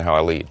decisions and how I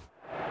lead.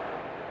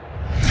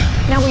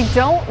 Now, we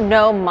don't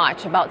know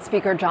much about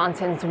Speaker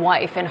Johnson's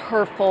wife and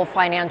her full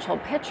financial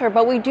picture,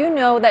 but we do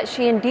know that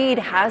she indeed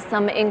has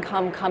some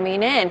income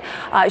coming in.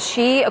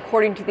 She,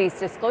 according to these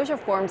disclosure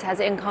forms, has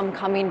income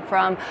coming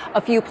from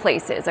a few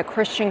places. A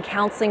Christian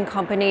counseling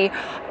company,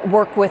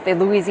 work with the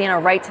Louisiana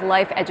Right to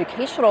Life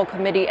Educational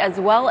Committee, as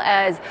well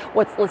as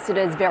what's listed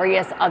as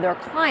various other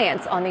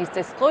clients on these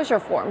disclosure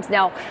forms.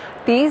 Now,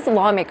 these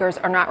lawmakers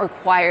are not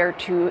required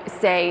to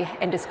say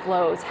and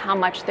disclose how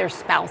much their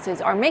spouses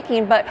are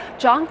making, but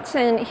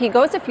Johnson, he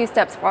goes a few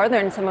steps farther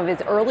in some of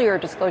his earlier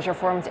disclosure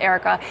forms,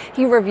 Erica.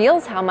 He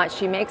reveals how much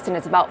she makes, and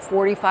it's about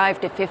 45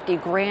 to 50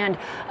 grand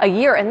a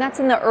year, and that's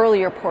in the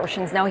earlier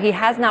portions. Now, he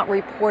has not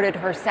reported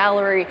her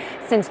salary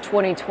since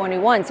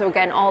 2021, so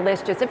again, all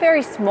this just a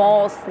very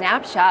small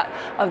snapshot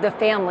of the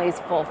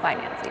family's full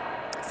financing.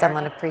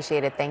 Someone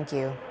appreciated. Thank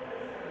you.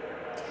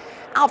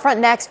 Out front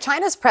next,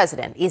 China's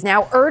president is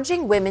now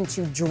urging women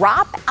to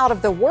drop out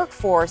of the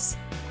workforce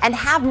and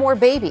have more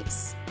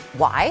babies.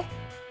 Why?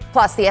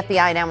 Plus, the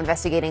FBI now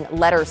investigating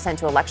letters sent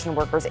to election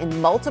workers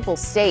in multiple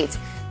states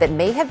that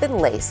may have been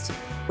laced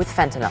with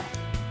fentanyl.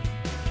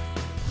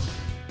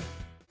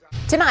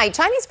 Tonight,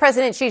 Chinese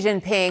President Xi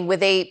Jinping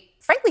with a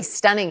frankly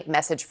stunning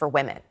message for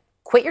women.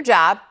 Quit your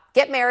job,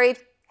 get married,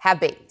 have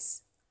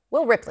babies.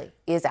 Will Ripley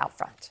is out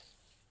front.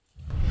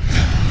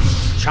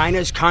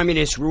 China's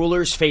communist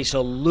rulers face a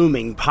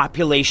looming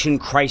population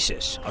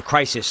crisis, a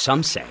crisis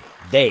some say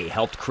they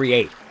helped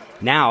create.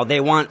 Now they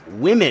want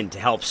women to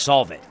help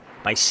solve it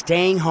by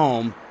staying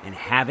home and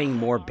having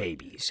more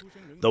babies.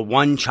 The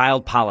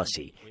one-child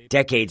policy,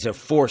 decades of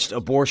forced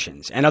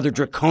abortions, and other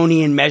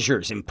draconian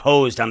measures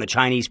imposed on the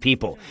Chinese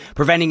people,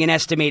 preventing an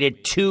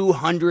estimated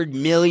 200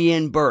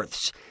 million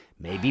births,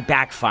 may be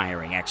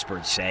backfiring,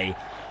 experts say.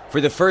 For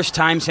the first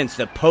time since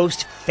the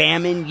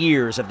post-famine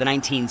years of the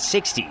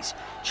 1960s,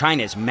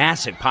 China's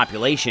massive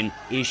population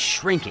is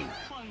shrinking.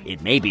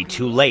 It may be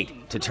too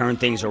late to turn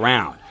things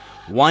around.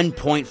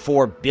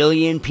 1.4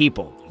 billion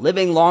people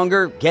living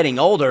longer, getting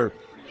older,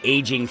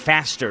 aging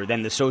faster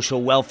than the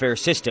social welfare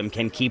system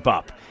can keep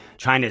up.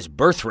 China's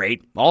birth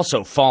rate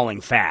also falling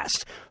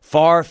fast.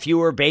 Far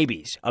fewer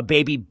babies, a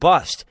baby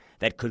bust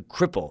that could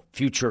cripple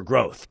future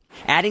growth.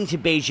 Adding to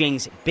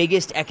Beijing's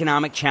biggest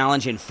economic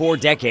challenge in 4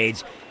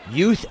 decades,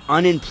 youth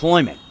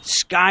unemployment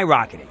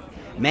skyrocketing.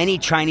 Many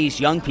Chinese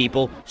young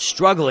people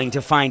struggling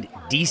to find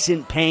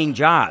decent paying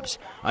jobs,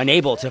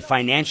 unable to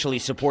financially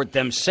support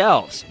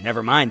themselves,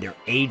 never mind their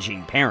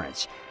aging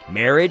parents.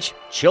 Marriage,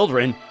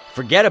 children,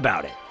 forget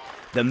about it.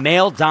 The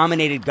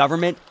male-dominated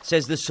government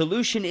says the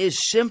solution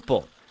is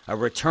simple: a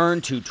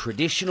return to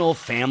traditional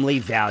family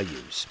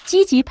values.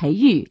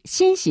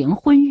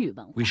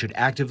 We should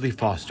actively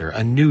foster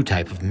a new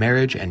type of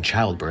marriage and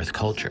childbirth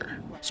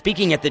culture.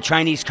 Speaking at the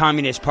Chinese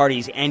Communist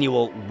Party's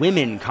annual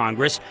Women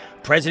Congress,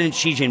 President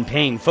Xi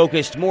Jinping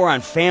focused more on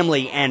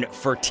family and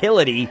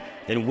fertility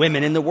than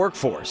women in the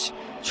workforce.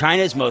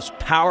 China's most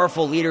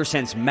powerful leader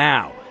since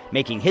Mao,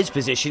 making his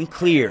position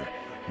clear: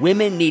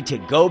 women need to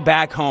go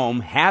back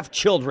home, have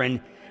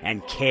children,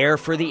 and care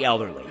for the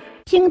elderly.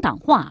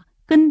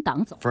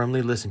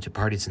 Firmly listen to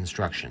party's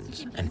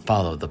instructions and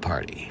follow the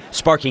party.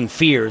 Sparking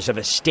fears of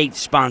a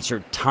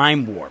state-sponsored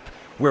time warp,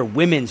 where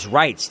women's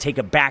rights take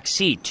a back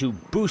seat to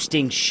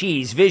boosting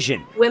Xi's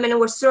vision. Women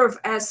were served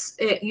as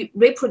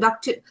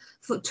reproductive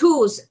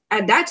tools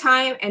at that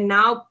time, and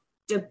now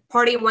the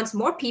party wants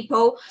more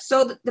people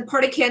so that the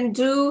party can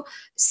do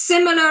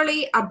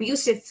similarly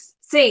abusive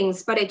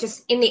things, but it's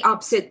just in the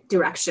opposite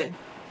direction.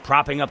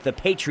 Propping up the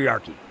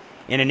patriarchy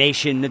in a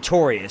nation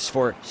notorious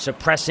for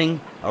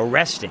suppressing,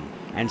 arresting,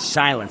 and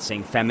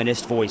silencing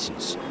feminist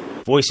voices.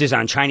 Voices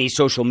on Chinese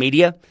social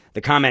media,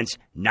 the comments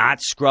not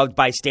scrubbed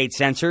by state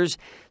censors,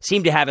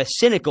 seem to have a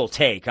cynical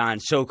take on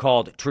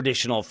so-called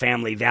traditional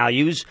family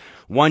values.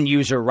 One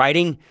user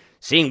writing,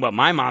 "Seeing what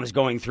my mom's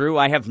going through,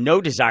 I have no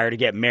desire to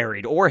get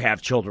married or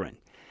have children."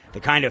 The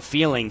kind of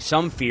feeling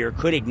some fear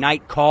could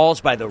ignite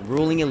calls by the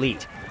ruling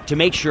elite to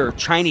make sure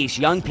Chinese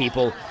young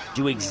people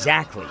do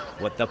exactly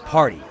what the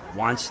party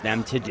wants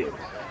them to do.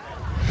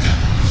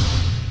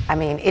 I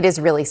mean, it is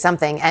really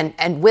something.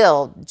 And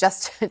Will,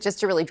 just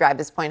to really drive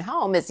this point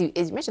home, as you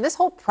mentioned, this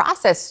whole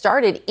process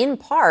started in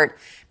part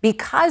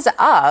because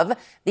of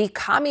the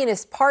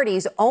Communist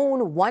Party's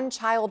own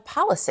one-child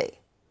policy.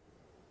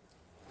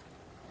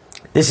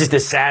 This is the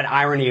sad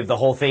irony of the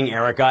whole thing,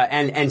 Erica.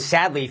 And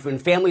sadly, when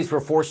families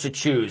were forced to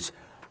choose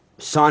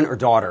son or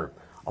daughter,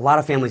 a lot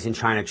of families in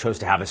China chose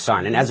to have a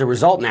son. And as a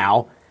result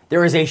now,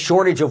 there is a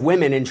shortage of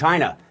women in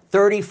China.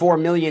 34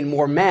 million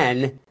more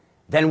men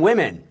than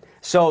women.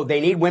 So they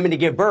need women to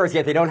give birth,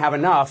 yet they don't have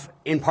enough,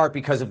 in part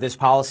because of this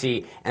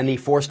policy and the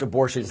forced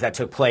abortions that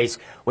took place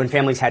when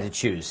families had to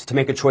choose, to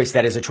make a choice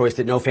that is a choice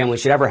that no family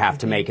should ever have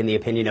to make, in the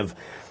opinion of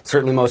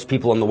certainly most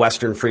people in the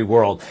Western free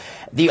world.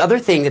 The other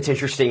thing that's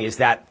interesting is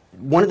that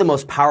one of the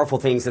most powerful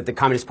things that the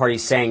Communist Party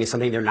is saying is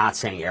something they're not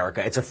saying,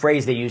 Erica. It's a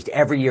phrase they used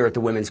every year at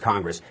the Women's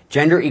Congress.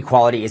 Gender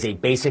equality is a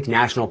basic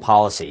national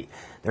policy.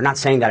 They're not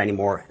saying that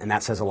anymore, and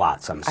that says a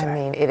lot, some say. I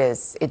mean, it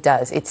is. It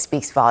does. It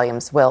speaks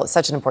volumes. Will, it's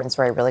such an important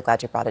story. Really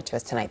glad you brought it to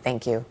us tonight.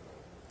 Thank you.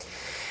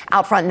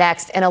 Out front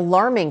next, an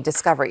alarming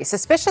discovery.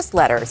 Suspicious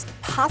letters,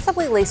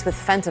 possibly laced with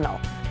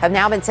fentanyl, have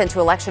now been sent to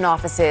election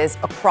offices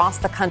across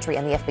the country,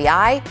 and the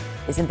FBI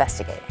is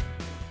investigating.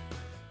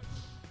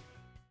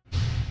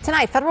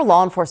 Tonight, federal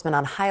law enforcement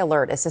on high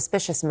alert as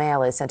suspicious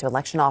mail is sent to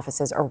election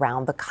offices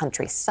around the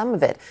country. Some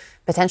of it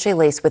potentially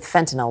laced with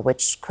fentanyl,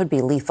 which could be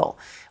lethal.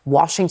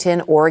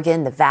 Washington,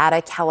 Oregon,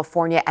 Nevada,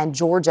 California, and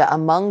Georgia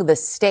among the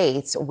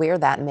states where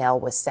that mail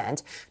was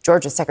sent.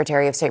 Georgia's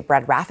Secretary of State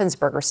Brad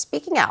Raffensperger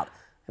speaking out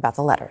about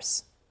the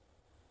letters.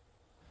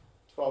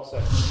 12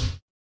 seconds.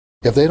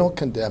 If they don't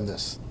condemn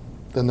this,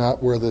 they're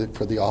not worthy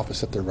for the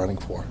office that they're running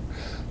for.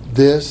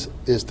 This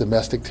is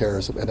domestic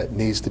terrorism, and it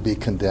needs to be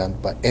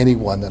condemned by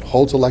anyone that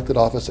holds elected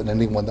office and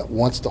anyone that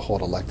wants to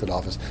hold elected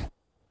office.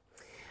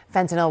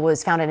 Fentanyl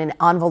was found in an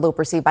envelope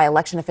received by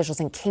election officials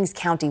in Kings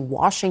County,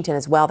 Washington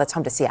as well. That's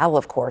home to Seattle,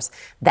 of course.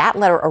 That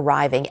letter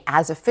arriving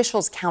as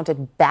officials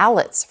counted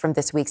ballots from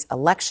this week's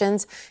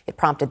elections. It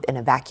prompted an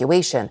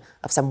evacuation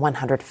of some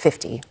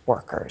 150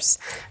 workers.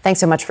 Thanks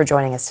so much for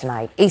joining us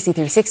tonight.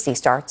 AC360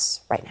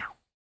 starts right now.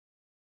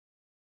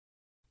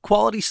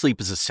 Quality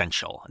sleep is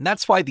essential, and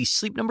that's why the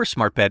Sleep Number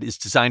Smart Bed is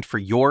designed for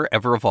your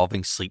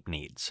ever-evolving sleep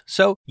needs.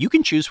 So you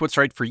can choose what's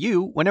right for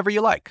you whenever you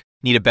like.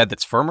 Need a bed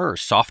that's firmer or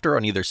softer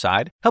on either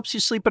side? Helps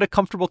you sleep at a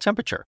comfortable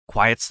temperature.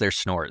 Quiets their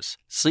snores.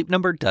 Sleep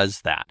Number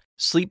does that.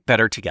 Sleep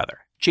better together.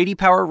 J.D.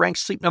 Power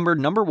ranks Sleep Number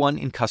 #1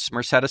 in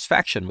customer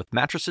satisfaction with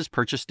mattresses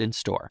purchased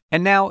in-store.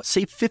 And now,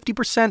 save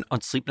 50%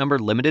 on Sleep Number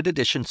limited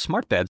edition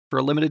smart beds for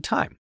a limited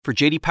time. For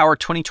J.D. Power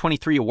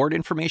 2023 award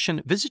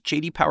information, visit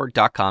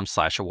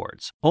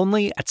jdpower.com/awards.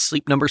 Only at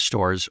Sleep Number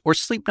stores or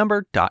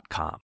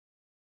sleepnumber.com.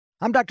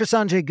 I'm Dr.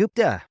 Sanjay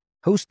Gupta,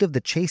 host of the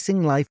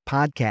Chasing Life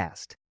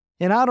podcast.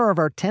 In honor of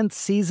our 10th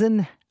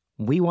season,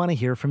 we want to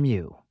hear from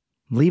you.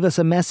 Leave us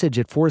a message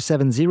at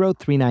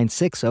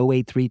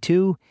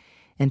 470-396-0832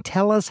 and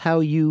tell us how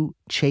you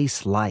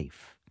chase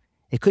life.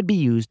 It could be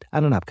used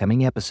on an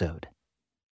upcoming episode.